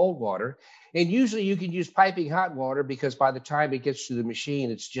use cold water. And usually you can use piping hot water because by the time it gets to the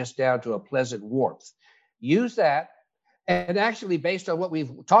machine, it's just down to a pleasant warmth. Use that. And actually, based on what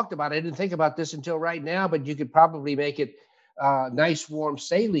we've talked about, I didn't think about this until right now, but you could probably make it nice, warm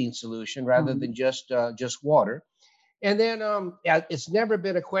saline solution rather than just water. And then it's never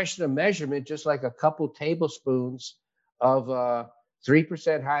been a question of measurement, just like a couple tablespoons of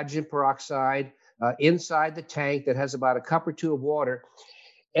 3% hydrogen peroxide inside the tank that has about a cup or two of water.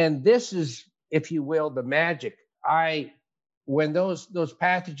 And this is, if you will, the magic. When those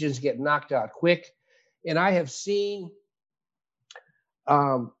pathogens get knocked out quick, and I have seen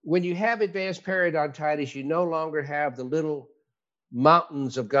when you have advanced periodontitis, you no longer have the little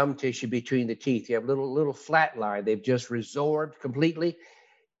mountains of gum tissue between the teeth. You have little flat line. They've just resorbed completely.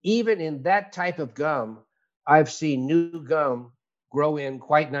 Even in that type of gum, I've seen new gum grow in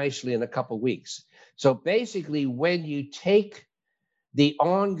quite nicely in a couple of weeks. So basically, when you take the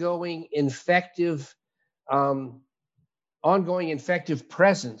ongoing infective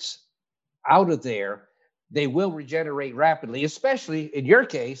presence out of there, they will regenerate rapidly, especially in your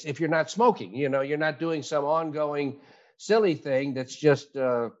case, if you're not smoking. You're not doing some ongoing silly thing that's just,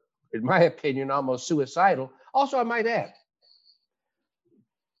 in my opinion, almost suicidal. Also, I might add,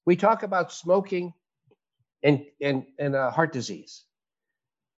 we talk about smoking and heart disease.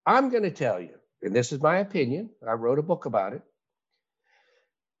 I'm going to tell you, and this is my opinion, I wrote a book about it.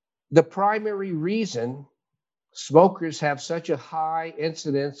 The primary reason smokers have such a high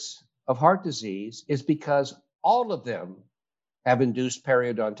incidence of heart disease is because all of them have induced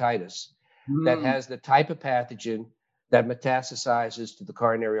periodontitis that has the type of pathogen that metastasizes to the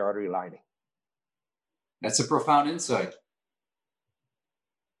coronary artery lining. That's a profound insight.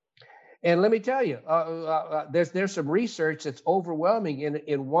 And let me tell you, there's some research that's overwhelming.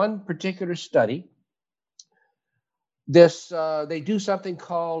 In one particular study, they do something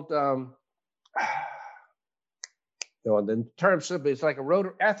called the term simply, it's like a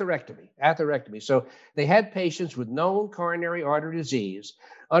atherectomy. So they had patients with known coronary artery disease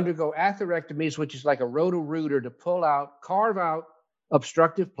undergo atherectomies, which is like a roto-rooter to carve out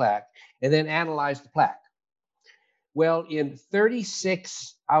obstructive plaque, and then analyze the plaque. Well, in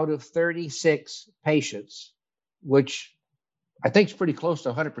 36 out of 36 patients, which I think is pretty close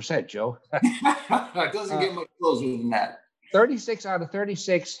to 100%, Joe. It doesn't get much closer than that. 36 out of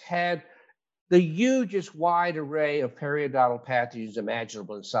 36 had the hugest wide array of periodontal pathogens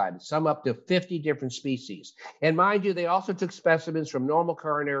imaginable inside, some up to 50 different species. And mind you, they also took specimens from normal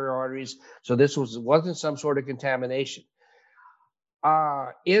coronary arteries, so this wasn't some sort of contamination.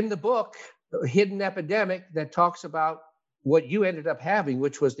 In the book, Hidden Epidemic, that talks about what you ended up having,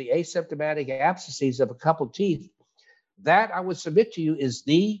 which was the asymptomatic abscesses of a couple teeth, that I would submit to you is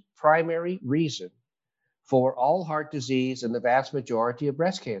the primary reason for all heart disease and the vast majority of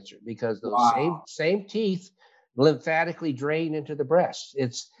breast cancer, because those same teeth lymphatically drain into the breast.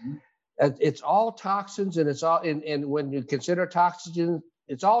 It's all toxins, and it's all and when you consider toxins,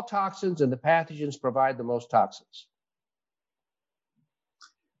 it's all toxins, and the pathogens provide the most toxins.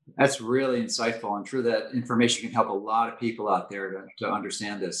 That's really insightful, and true that information can help a lot of people out there to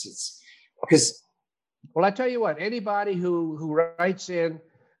understand this. It's because, well, I tell you what, anybody who writes in,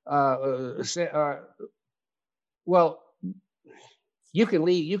 well, you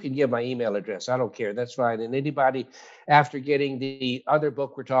can give my email address. I don't care. That's fine. And anybody, after getting the other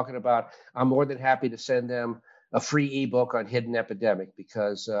book we're talking about, I'm more than happy to send them a free ebook on Hidden Epidemic,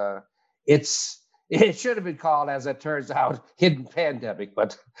 because it should have been called, as it turns out, Hidden Pandemic.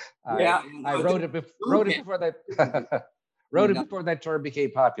 But I wrote it before that term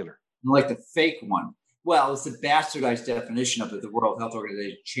became popular. Like the fake one. Well, it's the bastardized definition of it. The World Health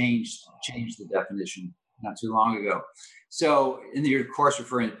Organization changed the definition not too long ago. So, in your course,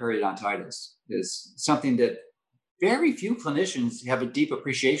 referring to periodontitis is something that very few clinicians have a deep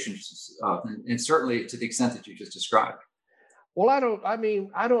appreciation of, and certainly to the extent that you just described. Well, I don't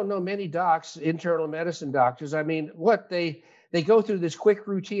know many docs, internal medicine doctors. I mean, they go through this quick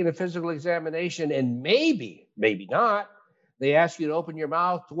routine of physical examination, and maybe not, they ask you to open your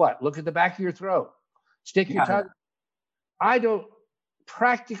mouth, look at the back of your throat, stick your tongue.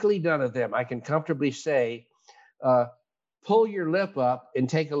 Practically none of them, I can comfortably say, pull your lip up and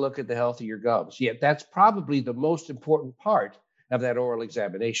take a look at the health of your gums. Yet that's probably the most important part of that oral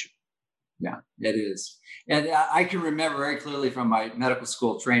examination. Yeah, it is. And I can remember very clearly from my medical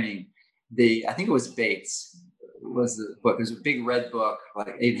school training, I think it was Bates was the book. It was a big red book, like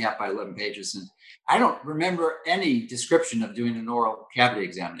 8.5 by 11 pages. And I don't remember any description of doing an oral cavity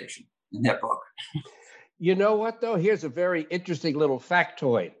examination. in that book. You know what, though? Here's a very interesting little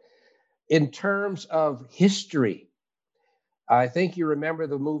factoid. In terms of history, I think you remember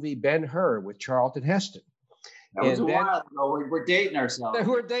the movie Ben-Hur with Charlton Heston. That was a while ago. We're dating ourselves.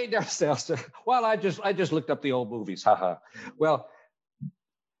 We're dating ourselves. Well, I just looked up the old movies. Haha. Well,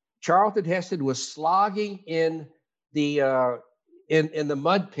 Charlton Heston was slogging in the in the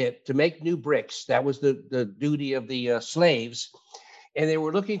mud pit to make new bricks. That was the duty of the slaves, and they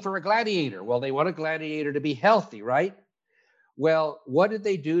were looking for a gladiator. Well, they want a gladiator to be healthy, right? Well, what did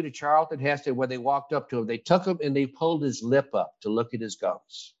they do to Charlton Heston when they walked up to him? They took him and they pulled his lip up to look at his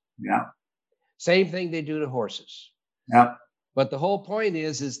gums. Yeah. Same thing they do to horses. Yeah. But the whole point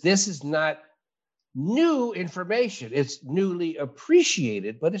is this is not new information. It's newly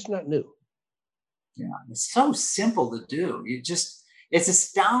appreciated, but it's not new. Yeah. It's so simple to do. It's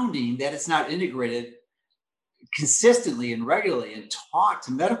astounding that it's not integrated consistently and regularly and taught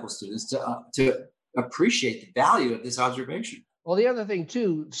to medical students to appreciate the value of this observation. Well, the other thing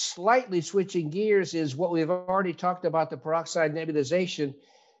too, slightly switching gears, is what we've already talked about, the peroxide nebulization.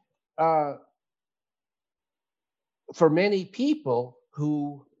 For many people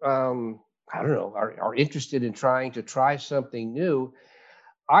who, I don't know, are interested in try something new,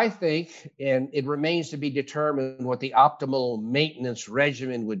 I think, and it remains to be determined what the optimal maintenance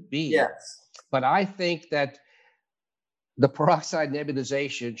regimen would be. Yes. But I think that the peroxide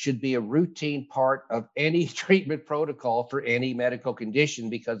nebulization should be a routine part of any treatment protocol for any medical condition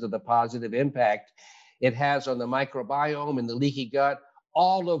because of the positive impact it has on the microbiome and the leaky gut,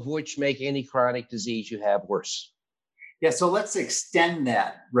 all of which make any chronic disease you have worse. Yeah, so let's extend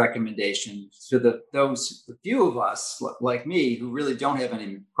that recommendation to the few of us like me who really don't have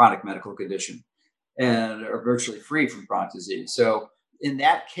any chronic medical condition and are virtually free from chronic disease. So in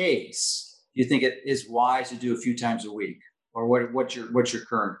that case, you think it is wise to do a few times a week, or what's your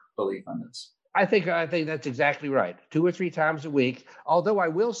current belief on this? I think that's exactly right. 2 or 3 times a week. Although I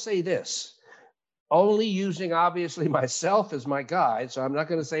will say this, only using obviously myself as my guide. So I'm not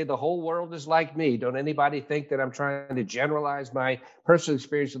going to say the whole world is like me. Don't anybody think that I'm trying to generalize my personal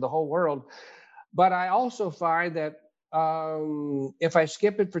experience of the whole world. But I also find that if I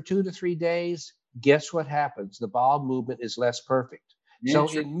skip it for 2 to 3 days, guess what happens? The bowel movement is less perfect. So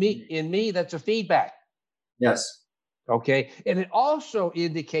in me, that's a feedback. Yes. Okay. And it also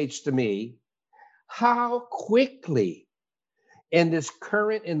indicates to me how quickly in this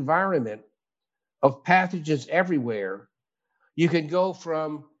current environment of pathogens everywhere, you can go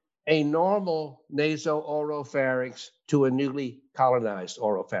from a normal nasopharynx to a newly colonized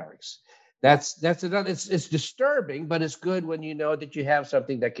oropharynx. That's another. It's disturbing, but it's good when you know that you have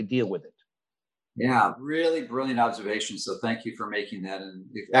something that can deal with it. Yeah, really brilliant observation. So thank you for making that, and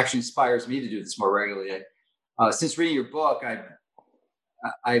it actually inspires me to do this more regularly. Since reading your book,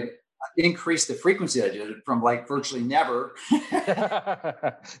 I've increased the frequency I did it from like virtually never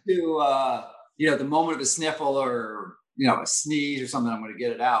to the moment of a sniffle or a sneeze or something, I'm going to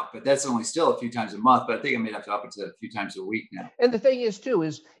get it out. But that's only still a few times a month. But I think I may have to up it to a few times a week now. And the thing is too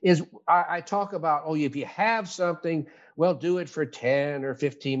is I talk about, if you have something, well, do it for 10 or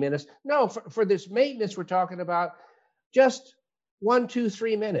 15 minutes. No, for this maintenance, we're talking about just 1, 2,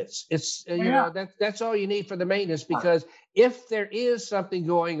 3 minutes. It's that's all you need for the maintenance, because if there is something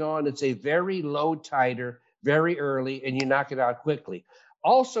going on, it's a very low titer, very early, and you knock it out quickly.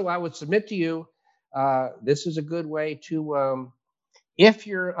 Also, I would submit to you, this is a good way to, if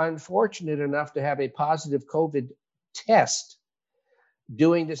you're unfortunate enough to have a positive COVID test,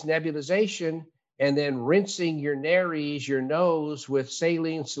 doing this nebulization and then rinsing your nares, your nose, with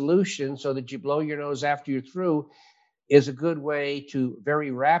saline solution so that you blow your nose after you're through, is a good way to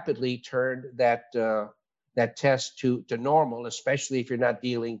very rapidly turn that test to normal, especially if you're not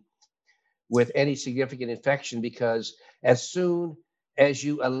dealing with any significant infection, because as soon as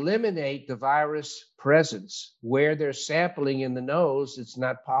you eliminate the virus presence where they're sampling in the nose, it's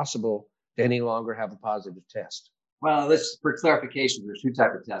not possible to any longer have a positive test. Well, for clarification, there's 2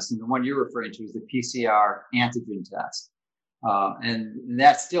 types of tests. And the one you're referring to is the PCR antigen test. And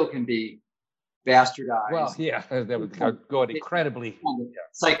that still can be bastardized. Well, yeah, that would go incredibly.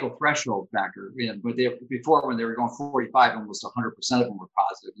 Cycle threshold factor. But before, when they were going 45, almost 100% of them were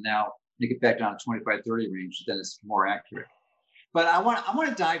positive. Now they get back down to 25-30 range, then it's more accurate. But I want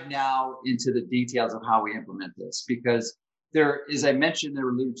to dive now into the details of how we implement this, because there, as I mentioned or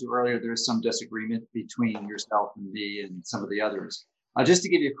alluded to earlier, there's some disagreement between yourself and me and some of the others. Just to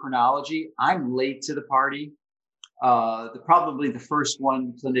give you a chronology, I'm late to the party. Probably the first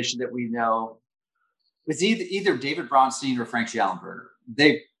one clinician that we know was either David Brownstein or Frank Schallenberger.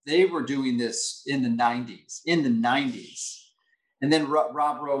 They were doing this in the 90s. and then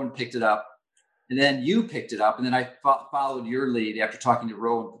Rob Rowan picked it up, and then you picked it up, and then I followed your lead after talking to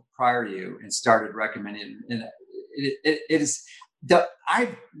Rowan prior to you and started recommending it. And it is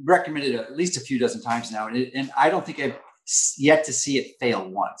I've recommended it at least a few dozen times now, and I don't think I've yet to see it fail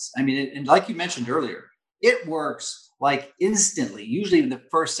once. I mean, and like you mentioned earlier, it works like instantly. Usually in the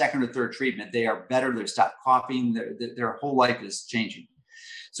first, second, or third treatment, they are better. They stop coughing. Their whole life is changing.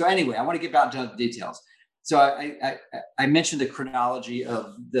 So anyway, I want to get back to the details. So I mentioned the chronology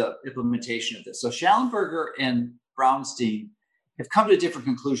of the implementation of this. So Schallenberger and Brownstein have come to a different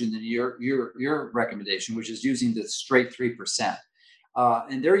conclusion than your recommendation, which is using the straight 3%.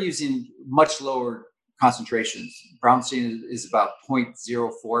 And they're using much lower concentrations. Brownstein is about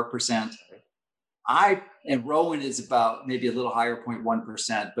 0.04%. And Rowan is about maybe a little higher,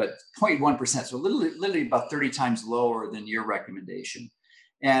 0.1%, but 0.1%. So literally about 30 times lower than your recommendation.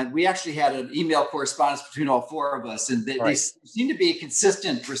 And we actually had an email correspondence between all four of us, and they seemed to be a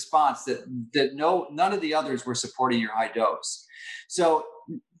consistent response that none of the others were supporting your high dose. So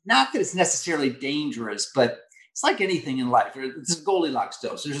not that it's necessarily dangerous, but it's like anything in life. It's a Goldilocks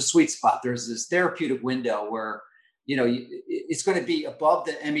dose. There's a sweet spot. There's this therapeutic window where, it's going to be above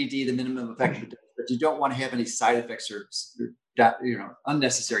the MED, the minimum effective dose, but you don't want to have any side effects or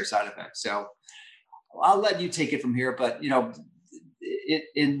unnecessary side effects. So I'll let you take it from here, but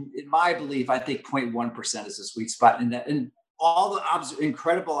in my belief, I think 0.1% is a sweet spot, and all the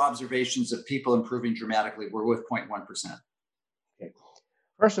incredible observations of people improving dramatically were with 0.1%. Okay.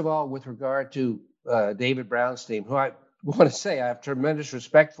 First of all, with regard to David Brownstein, who I want to say I have tremendous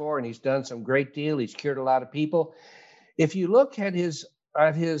respect for, and he's done some great deal. He's cured a lot of people. If you look at his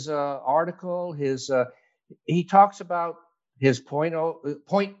article, he talks about his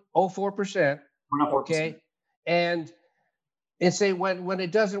 0.04%. Okay, and say when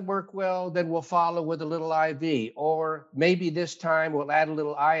it doesn't work well, then we'll follow with a little IV, or maybe this time we'll add a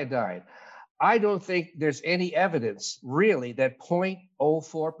little iodine. I don't think there's any evidence really that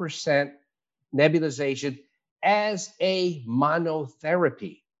 0.04% nebulization as a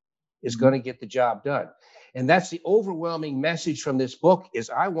monotherapy is going to get the job done. And that's the overwhelming message from this book is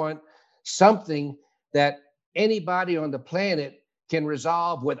I want something that anybody on the planet can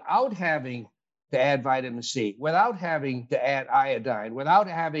resolve without having to add vitamin C, without having to add iodine, without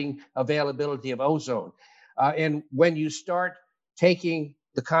having availability of ozone. And when you start taking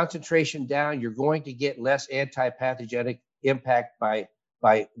the concentration down, you're going to get less antipathogenic impact by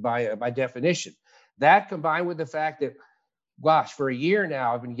definition. That combined with the fact that, gosh, for a year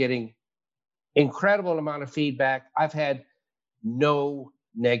now, I've been getting incredible amount of feedback. I've had no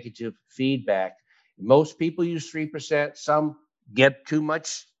negative feedback. Most people use 3%. Some get too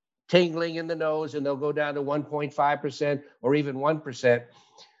much tingling in the nose and they'll go down to 1.5% or even 1%.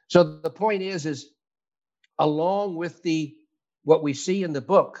 So the point is along with what we see in the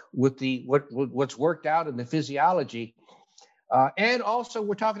book with what's worked out in the physiology, and also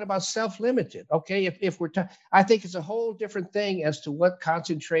we're talking about self-limited. Okay, I think it's a whole different thing as to what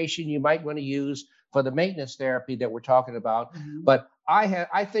concentration you might want to use for the maintenance therapy that we're talking about. Mm-hmm. But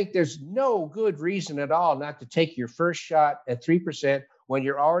I think there's no good reason at all not to take your first shot at 3% when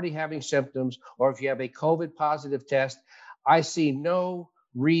you're already having symptoms, or if you have a COVID positive test. I see no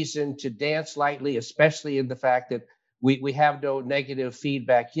reason to dance lightly, especially in the fact that we have no negative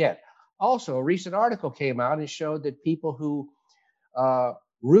feedback yet. Also, a recent article came out and showed that people who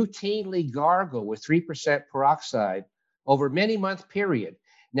routinely gargle with 3% peroxide over many month period.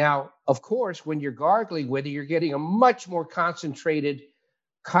 Now, of course, when you're gargling with it, you're getting a much more concentrated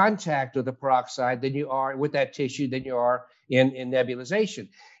contact with the peroxide than you are with that tissue than you are in nebulization.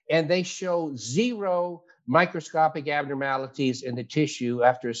 And they show 0 microscopic abnormalities in the tissue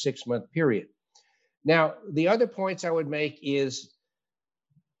after a 6-month period. Now, the other points I would make is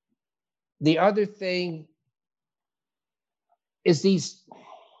the other thing is the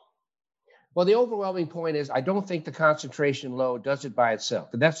overwhelming point is I don't think the concentration load does it by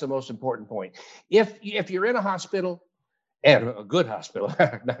itself. And that's the most important point. If you're in a hospital, and a good hospital,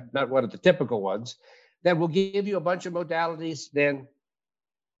 not one of the typical ones, that will give you a bunch of modalities, then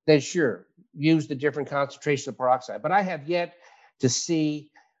sure, use the different concentration of peroxide. But I have yet to see,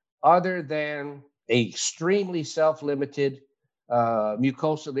 other than extremely self-limited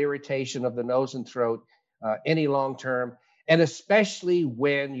mucosal irritation of the nose and throat, any long-term, and especially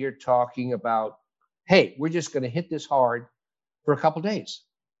when you're talking about, hey, we're just going to hit this hard for a couple of days.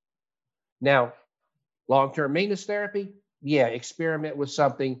 Now, long-term maintenance therapy, yeah, experiment with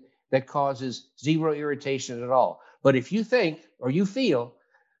something that causes 0 irritation at all. But if you think or you feel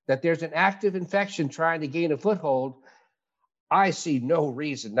that there's an active infection trying to gain a foothold, I see no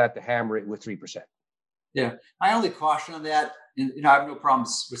reason not to hammer it with 3%. Yeah, my only caution on that and I have no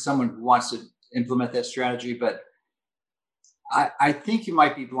problems with someone who wants to implement that strategy, but I think you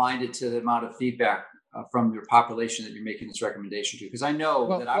might be blinded to the amount of feedback from your population that you're making this recommendation to. Because I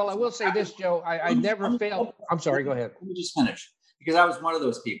know that I will say this, Joe. I never failed. I'm sorry. Go ahead. Let me just finish, because I was one of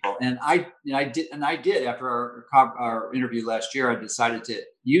those people, and I did after our interview last year. I decided to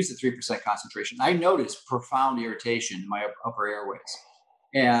use the 3% concentration. I noticed profound irritation in my upper airways,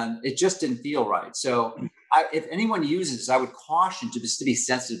 and it just didn't feel right. So if anyone uses this, I would caution to be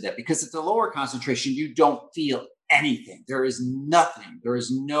sensitive to that, because at the lower concentration, you don't feel anything. There is nothing. There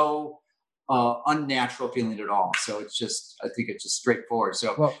is no unnatural feeling at all. So I think it's just straightforward.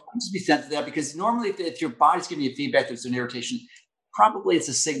 So just be sensitive to that, because normally if your body's giving you feedback, there's an irritation, probably it's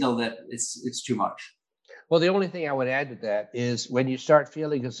a signal that it's too much. Well, the only thing I would add to that is when you start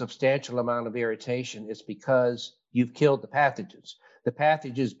feeling a substantial amount of irritation, it's because you've killed the pathogens. The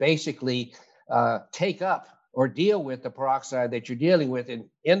pathogens basically take up or deal with the peroxide that you're dealing with.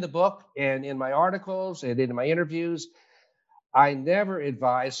 In the book and in my articles and in my interviews, I never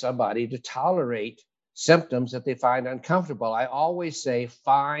advise somebody to tolerate symptoms that they find uncomfortable. I always say,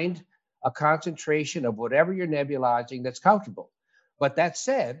 find a concentration of whatever you're nebulizing that's comfortable. But that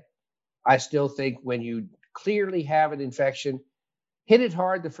said, I still think when you clearly have an infection, hit it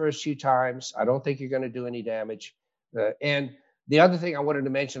hard the first few times. I don't think you're going to do any damage. And the other thing I wanted to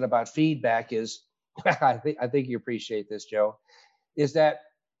mention about feedback is, I think you appreciate this, Joe, is that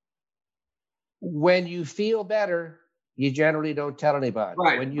when you feel better, you generally don't tell anybody.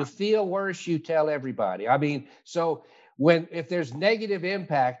 Right. When you feel worse, you tell everybody. I mean, so if there's negative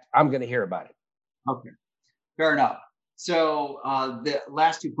impact, I'm going to hear about it. Okay, fair enough. So the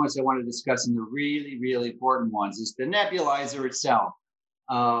last 2 points I want to discuss, and the really, really important ones, is the nebulizer itself.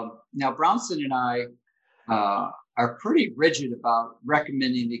 Now, Brownson and I are pretty rigid about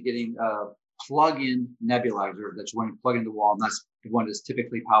recommending getting a plug-in nebulizer that's one plug in the wall, and that's the one that's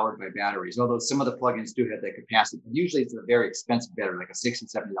typically powered by batteries. Although some of the plugins do have that capacity, but usually it's a very expensive battery, like a $60,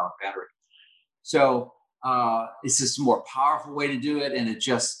 $70 battery. So it's just a more powerful way to do it, and it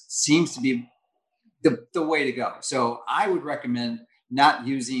just seems to be the way to go. So I would recommend not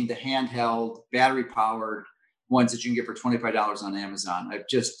using the handheld battery-powered ones that you can get for $25 on Amazon.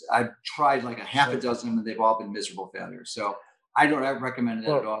 I've tried like a half a dozen, and they've all been miserable failures. So I don't recommend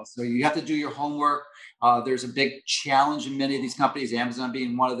that at all. So you have to do your homework. There's a big challenge in many of these companies, Amazon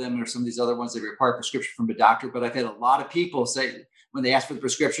being one of them, or some of these other ones that require prescription from a doctor. But I've had a lot of people say, when they ask for the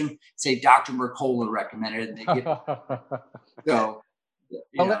prescription, say Dr. Mercola recommended it, and they get it. So.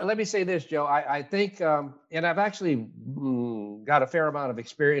 Yeah. Well, let me say this, Joe. I think, and I've actually got a fair amount of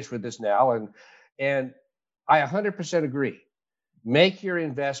experience with this now, and I 100% agree. Make your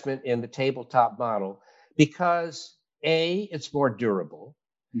investment in the tabletop model because A, it's more durable.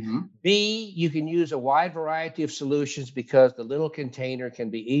 Mm-hmm. B, you can use a wide variety of solutions because the little container can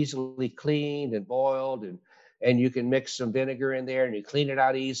be easily cleaned and boiled, and you can mix some vinegar in there and you clean it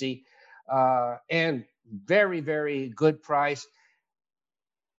out easy. And very, very good price.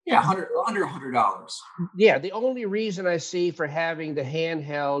 Yeah, under $100. Yeah, the only reason I see for having the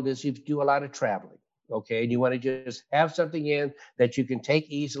handheld is if you do a lot of traveling, okay, and you want to just have something in that you can take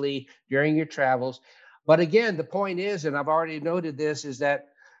easily during your travels. But again, the point is, and I've already noted this, is that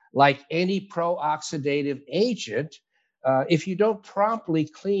like any pro-oxidative agent, if you don't promptly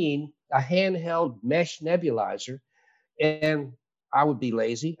clean a handheld mesh nebulizer, and I would be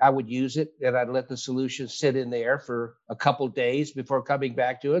lazy. I would use it and I'd let the solution sit in there for a couple of days before coming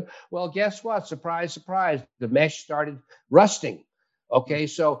back to it. Well, guess what? Surprise, surprise. The mesh started rusting. Okay,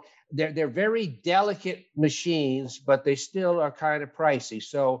 so they're very delicate machines, but they still are kind of pricey.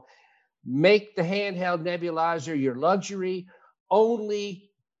 So make the handheld nebulizer your luxury.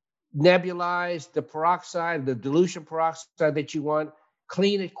 Only nebulize the peroxide, the dilution peroxide that you want.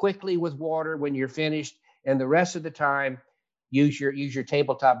 Clean it quickly with water when you're finished. And the rest of the time, use your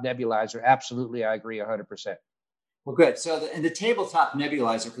tabletop nebulizer. Absolutely, I agree 100%. Well, good. So the tabletop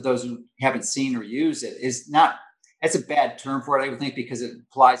nebulizer, for those who haven't seen or used it, is not. That's a bad term for it, I would think, because it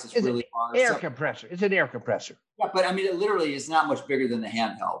applies this really hard. Air compressor. It's an air compressor. Yeah, but I mean, it literally is not much bigger than the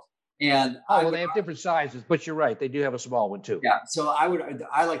handheld. And they have different sizes, but you're right. They do have a small one too. Yeah. So I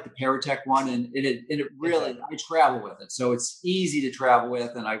like the Paratech one, and it really, I travel with it. So it's easy to travel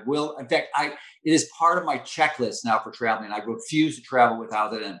with, and I will. In fact, it is part of my checklist now for traveling. I refuse to travel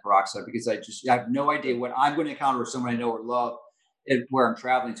without it and peroxide because I have no idea what I'm going to encounter with someone I know or love where I'm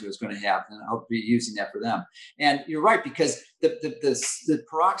traveling to is going to have, and I'll be using that for them. And you're right, because the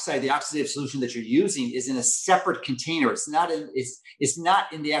peroxide, the oxidative solution that you're using, is in a separate container. It's not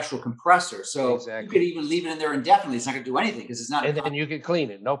in the actual compressor. So exactly. You could even leave it in there indefinitely. It's not going to do anything because it's not. And then you can clean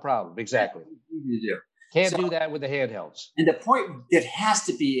it, no problem. Exactly. Easy to do. Can't do that with the handhelds. And the point that has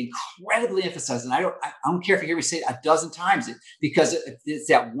to be incredibly emphasized, and I don't care if you hear me say it a dozen times, because it's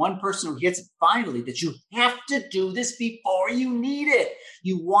that one person who gets it finally, that you have to do this before you need it.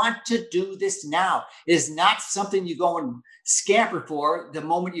 You want to do this now. It is not something you go and scamper for the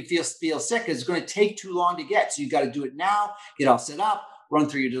moment you feel sick. It's going to take too long to get. So you got to do it now, get all set up, run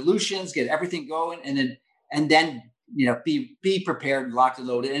through your dilutions, get everything going, and then be prepared, locked and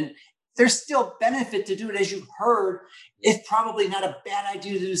loaded. And there's still benefit to do it. As you've heard, it's probably not a bad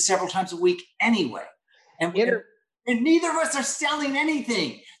idea to do several times a week anyway. And neither of us are selling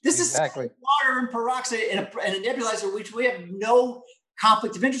anything. This is water and peroxide and a nebulizer, which we have no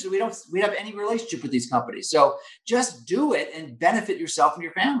conflict of interest. We have any relationship with these companies. So just do it and benefit yourself and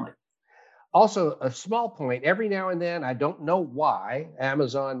your family. Also, a small point, every now and then, I don't know why,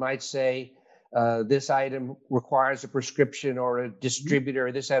 Amazon might say, this item requires a prescription or a distributor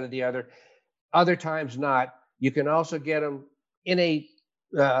or this, that, or the other. Other times not. You can also get them in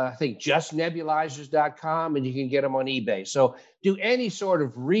I think justnebulizers.com, and you can get them on eBay. So do any sort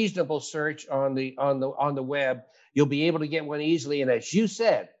of reasonable search on the web. You'll be able to get one easily. And as you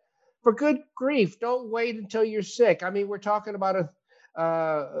said, for good grief, don't wait until you're sick. I mean, we're talking about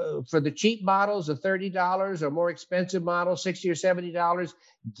for the cheap models of $30 or more expensive models, $60 or $70.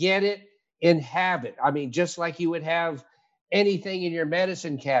 Get it and have it. I mean, just like you would have anything in your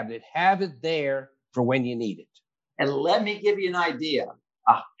medicine cabinet, have it there for when you need it. And let me give you an idea.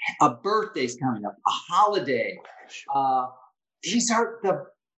 A birthday's coming up, a holiday. These are the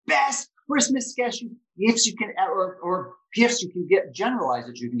best Christmas gifts you can, or gifts you can get, generalized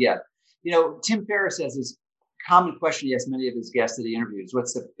that you can get. Tim Ferriss has this common question he asks many of his guests that he interviews: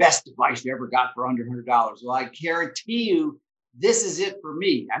 what's the best device you ever got for under $100? Well, I guarantee you, this is it for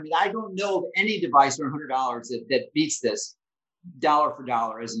me. I mean, I don't know of any device for $100 that beats this dollar for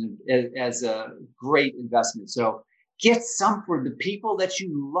dollar as a great investment. So get some for the people that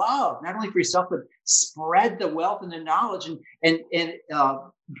you love, not only for yourself, but spread the wealth and the knowledge and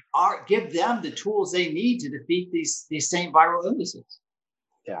give them the tools they need to defeat these same viral illnesses.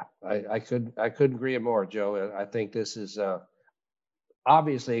 Yeah, I couldn't agree more, Joe. I think this is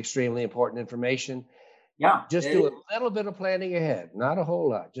obviously extremely important information. Yeah. Just do a little bit of planning ahead, not a whole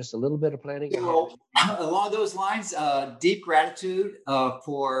lot, just a little bit of planning ahead. Along those lines, deep gratitude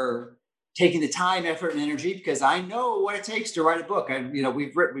for taking the time, effort, and energy, because I know what it takes to write a book.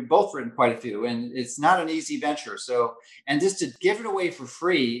 We've both written quite a few, and it's not an easy venture. So, and just to give it away for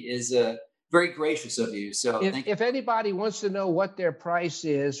free is very gracious of you. So if anybody wants to know what their price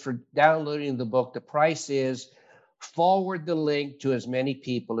is for downloading the book, the price is forward the link to as many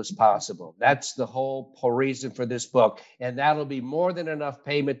people as possible. That's the whole reason for this book. And that'll be more than enough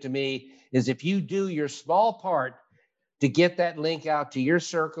payment to me, is if you do your small part to get that link out to your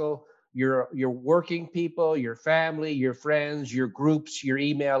circle, your working people, your family, your friends, your groups, your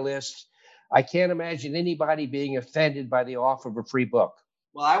email lists. I can't imagine anybody being offended by the offer of a free book.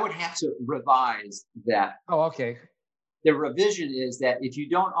 Well, I would have to revise that. Oh, okay. The revision is that if you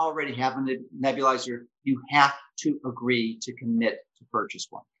don't already have a nebulizer, you have to agree to commit to purchase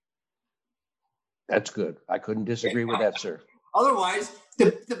one. That's good. I couldn't disagree with that, sir. Otherwise,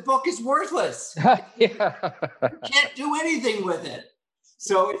 the book is worthless. Yeah. You can't do anything with it.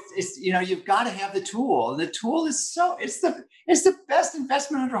 So it's you've got to have the tool. And the tool is it's the best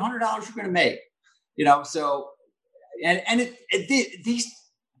investment under $100 you're going to make. So these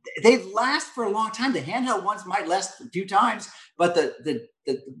they last for a long time. The handheld ones might last a few times, but the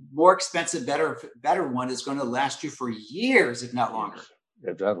more expensive, better one is going to last you for years, if not longer.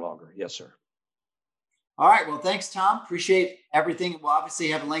 If not longer, yes, sir. All right. Well, thanks, Tom. Appreciate everything. We'll obviously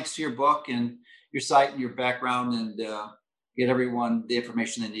have links to your book and your site and your background, and get everyone the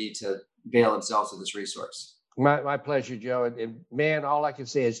information they need to avail themselves of this resource. My pleasure, Joe. And man, all I can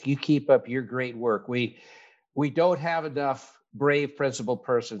say is you keep up your great work. We don't have enough brave, principled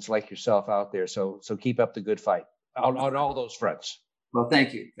persons like yourself out there. So keep up the good fight on all those fronts. Well,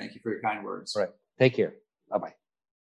 thank you. Thank you for your kind words. All right. Take care. Bye-bye.